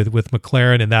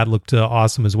McLaren, and that looked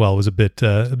awesome as well. It was a bit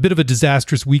of a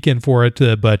disastrous weekend for it,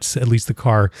 but at least the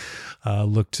car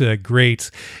looked great.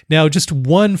 Now, just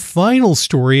one final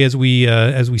story as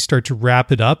we start to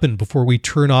wrap it up, and before we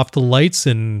turn off the lights,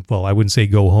 and well, I wouldn't say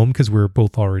go home because we're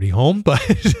both already home, but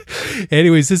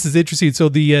anyways, this is interesting. So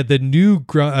the new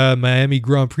Miami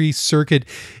Grand Prix circuit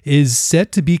is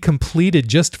set to be completed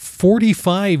just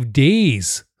 45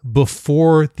 days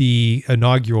before the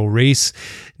inaugural race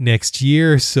next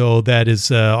year. So that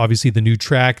is obviously the new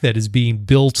track that is being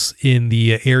built in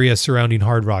the area surrounding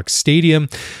Hard Rock Stadium,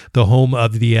 the home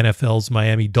of the NFL's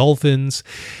Miami Dolphins.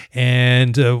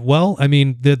 And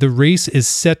the race is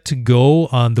set to go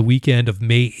on the weekend of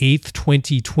May 8th,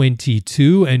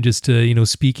 2022. And just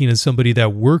speaking as somebody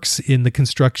that works in the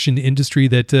construction industry,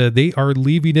 that they are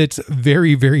leaving it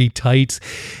very, very tight.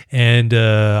 And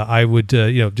I would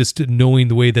just knowing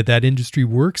the way that industry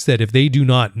works, that if they do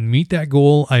not meet that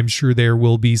goal, I'm sure there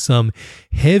will be some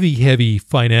heavy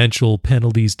financial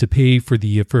penalties to pay for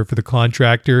the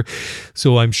contractor.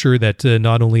 So I'm sure that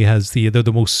not only has the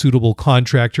most suitable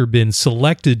contractor been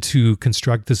selected to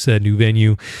construct this new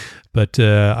venue, but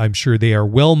I'm sure they are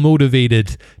well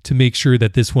motivated to make sure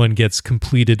that this one gets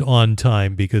completed on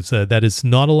time, because that is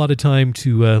not a lot of time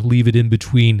to leave it in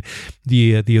between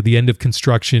the end of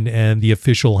construction and the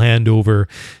official handover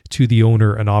to the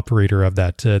owner and operator of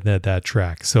that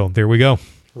track. So there we go.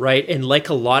 Right. And like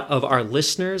a lot of our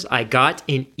listeners, I got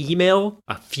an email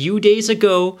a few days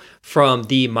ago from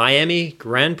the Miami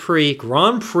Grand Prix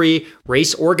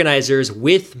race organizers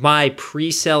with my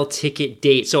pre-sale ticket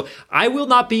date. So I will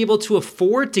not be able to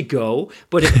afford to go,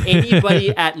 but if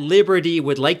anybody at Liberty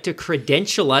would like to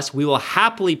credential us, we will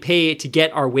happily pay to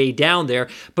get our way down there.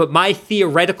 But my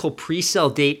theoretical pre-sale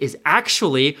date is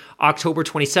actually October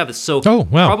 27th. So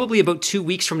probably about 2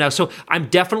 weeks from now. So I'm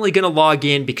definitely going to log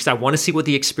in because I want to see what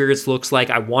the experience looks like.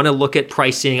 I want to look at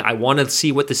pricing. I want to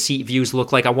see what the seat views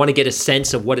look like. I want to get a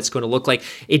sense of what it's going to look like.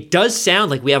 It does sound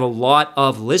like we have a lot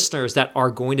of listeners that are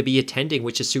going to be attending,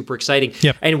 which is super exciting.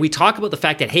 Yep. And we talk about the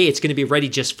fact that, hey, it's going to be ready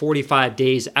just 45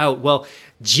 days out. Well,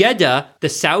 Jeddah, the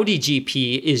Saudi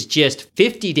GP, is just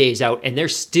 50 days out, and they're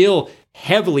still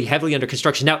heavily under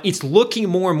construction. Now, it's looking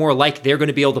more and more like they're going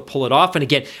to be able to pull it off. And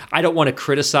again, I don't want to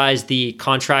criticize the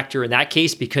contractor in that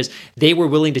case, because they were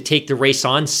willing to take the race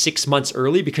on 6 months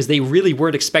early because they really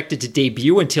weren't expected to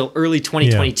debut until early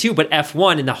 2022. Yeah. But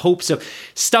F1, in the hopes of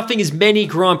stuffing as many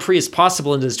Grand Prix as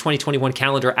possible into this 2021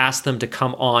 calendar, asked them to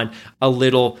come on a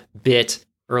little bit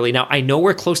early. Now, I know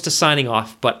we're close to signing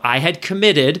off, but I had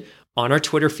committed on our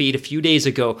Twitter feed a few days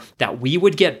ago that we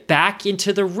would get back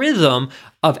into the rhythm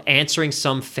of answering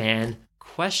some fan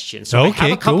questions. So I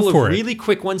have a couple of really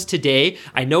quick ones today.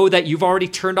 I know that you've already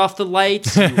turned off the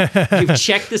lights. You've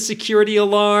checked the security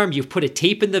alarm. You've put a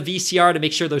tape in the VCR to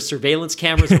make sure those surveillance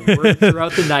cameras are working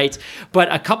throughout the night.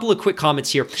 But a couple of quick comments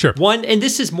here. Sure. One, and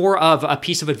this is more of a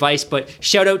piece of advice, but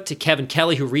shout out to Kevin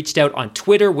Kelly, who reached out on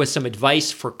Twitter with some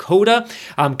advice for COTA.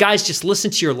 Guys, just listen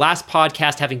to your last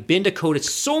podcast. Having been to COTA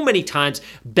so many times,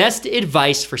 best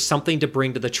advice for something to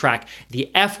bring to the track: the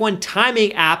F1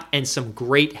 timing app and some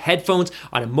great headphones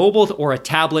on a mobile or a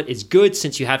tablet is good,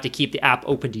 since you have to keep the app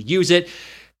open to use it.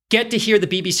 Get to hear the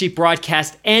BBC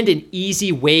broadcast and an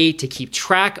easy way to keep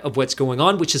track of what's going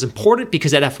on, which is important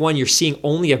because at F1, you're seeing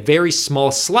only a very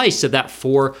small slice of that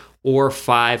 4 or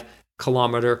 5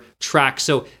 kilometer track.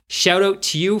 So shout out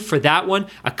to you for that one.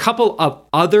 A couple of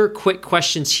other quick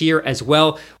questions here as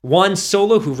well. Juan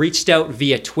Solo, who reached out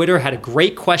via Twitter, had a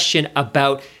great question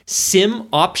about sim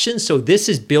options. So this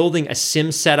is building a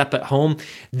sim setup at home.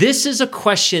 This is a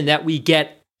question that we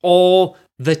get all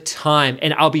the time.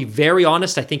 And I'll be very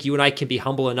honest, I think you and I can be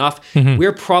humble enough.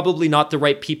 We're probably not the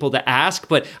right people to ask,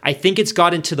 but I think it's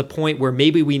gotten to the point where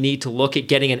maybe we need to look at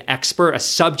getting an expert, a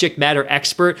subject matter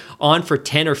expert on for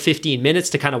 10 or 15 minutes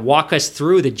to kind of walk us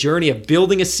through the journey of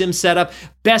building a sim setup,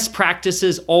 best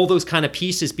practices, all those kind of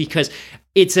pieces, because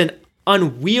it's an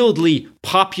unwieldy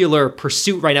popular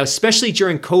pursuit right now, especially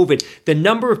during COVID. The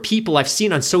number of people I've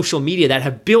seen on social media that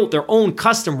have built their own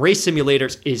custom race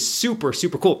simulators is super,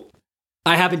 super cool.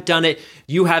 I haven't done it.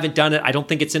 You haven't done it. I don't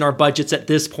think it's in our budgets at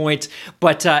this point,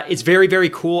 but it's very,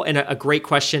 very cool and a great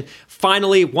question.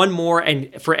 Finally, one more.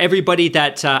 And for everybody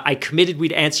that I committed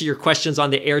we'd answer your questions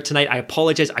on the air tonight, I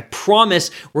apologize. I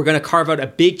promise we're going to carve out a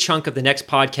big chunk of the next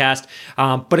podcast.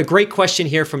 But a great question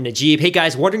here from Najib. Hey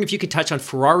guys, wondering if you could touch on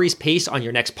Ferrari's pace on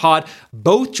your next pod.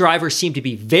 Both drivers seem to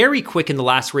be very quick in the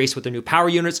last race with their new power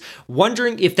units.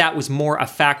 Wondering if that was more a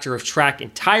factor of track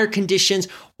and tire conditions,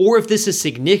 or if this is a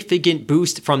significant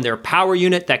boost from their power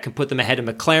unit that can put them ahead of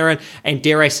McLaren and,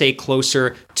 dare I say,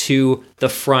 closer to the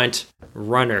front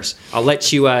runners. I'll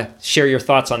let you share your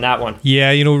thoughts on that one.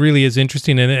 Yeah, it really is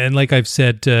interesting. And like I've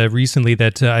said recently,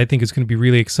 that I think it's going to be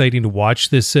really exciting to watch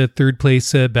this third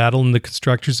place battle in the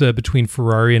constructors between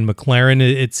Ferrari and McLaren.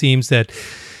 It seems that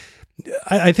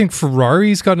I think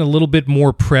Ferrari's gotten a little bit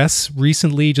more press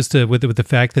recently, just with the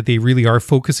fact that they really are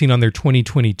focusing on their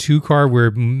 2022 car, where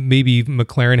maybe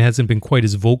McLaren hasn't been quite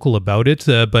as vocal about it.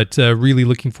 But really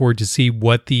looking forward to see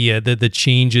what the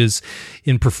changes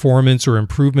in performance or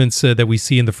improvements that we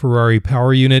see in the Ferrari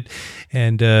power unit,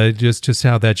 and just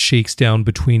how that shakes down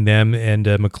between them and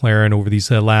McLaren over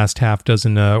these last half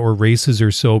dozen or races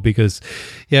or so. Because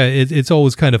it's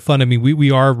always kind of fun. I mean, we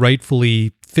are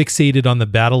rightfully fixated on the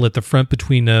battle at the front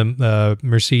between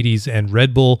Mercedes and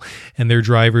Red Bull and their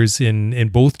drivers in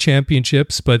both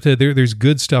championships, but there's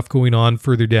good stuff going on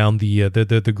further down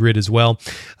the grid as well.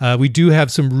 We do have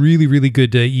some really, really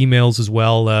good emails as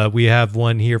well. We have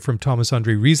one here from Thomas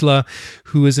Andre Riesla,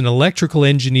 who is an electrical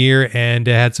engineer and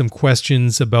had some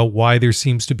questions about why there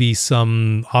seems to be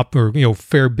some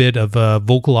fair bit of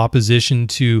vocal opposition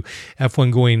to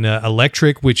F1 going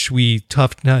electric, which we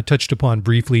touched upon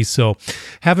briefly. So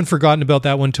haven't forgotten about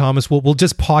that one, Thomas. We'll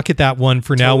just pocket that one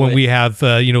for now. Totally. When we have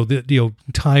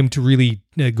time to really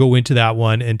go into that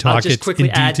one and talk it in detail. I'll just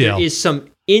quickly add, there is some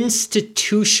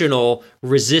institutional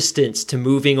resistance to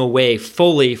moving away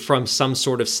fully from some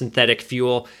sort of synthetic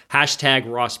fuel. #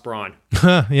 Ross Brawn.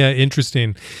 Yeah,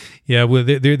 interesting. Yeah, well,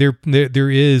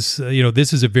 there is,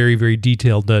 this is a very, very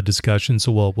detailed discussion,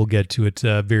 so we'll get to it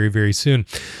very, very soon.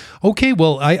 Okay,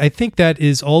 well, I think that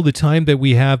is all the time that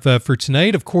we have for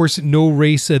tonight. Of course, no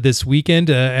race this weekend.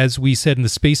 As we said in the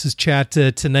Spaces chat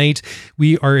tonight,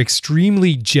 we are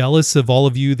extremely jealous of all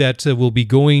of you that will be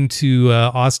going to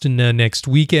Austin next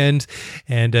weekend,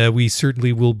 and we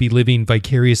certainly will be living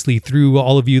vicariously through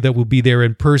all of you that will be there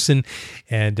in person.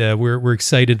 And we're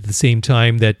excited at the same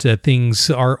time that things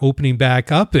are opening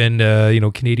back up, and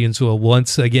Canadians will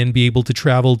once again be able to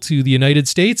travel to the United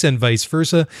States and vice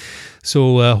versa.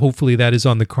 So hopefully that is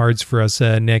on the cards for us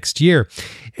next year.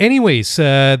 Anyways,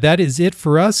 that is it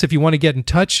for us. If you want to get in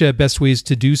touch, best ways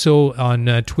to do so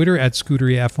on Twitter at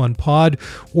Scuderia F1 Pod,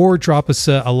 or drop us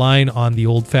a line on the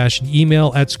old-fashioned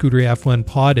email at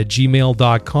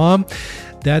scuderiaf1pod@gmail.com.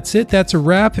 That's it. That's a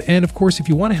wrap. And of course, if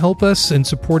you want to help us and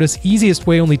support us, easiest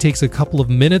way only takes a couple of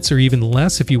minutes or even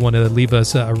less. If you want to leave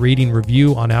us a rating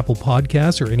review on Apple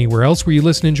Podcasts or anywhere else where you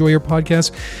listen and enjoy your podcast,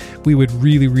 we would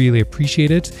really, really appreciate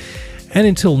it. And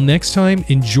until next time,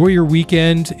 enjoy your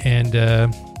weekend and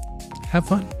have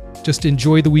fun. Just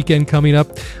enjoy the weekend coming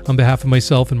up. On behalf of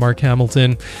myself and Mark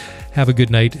Hamilton, have a good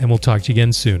night, and we'll talk to you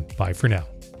again soon. Bye for now.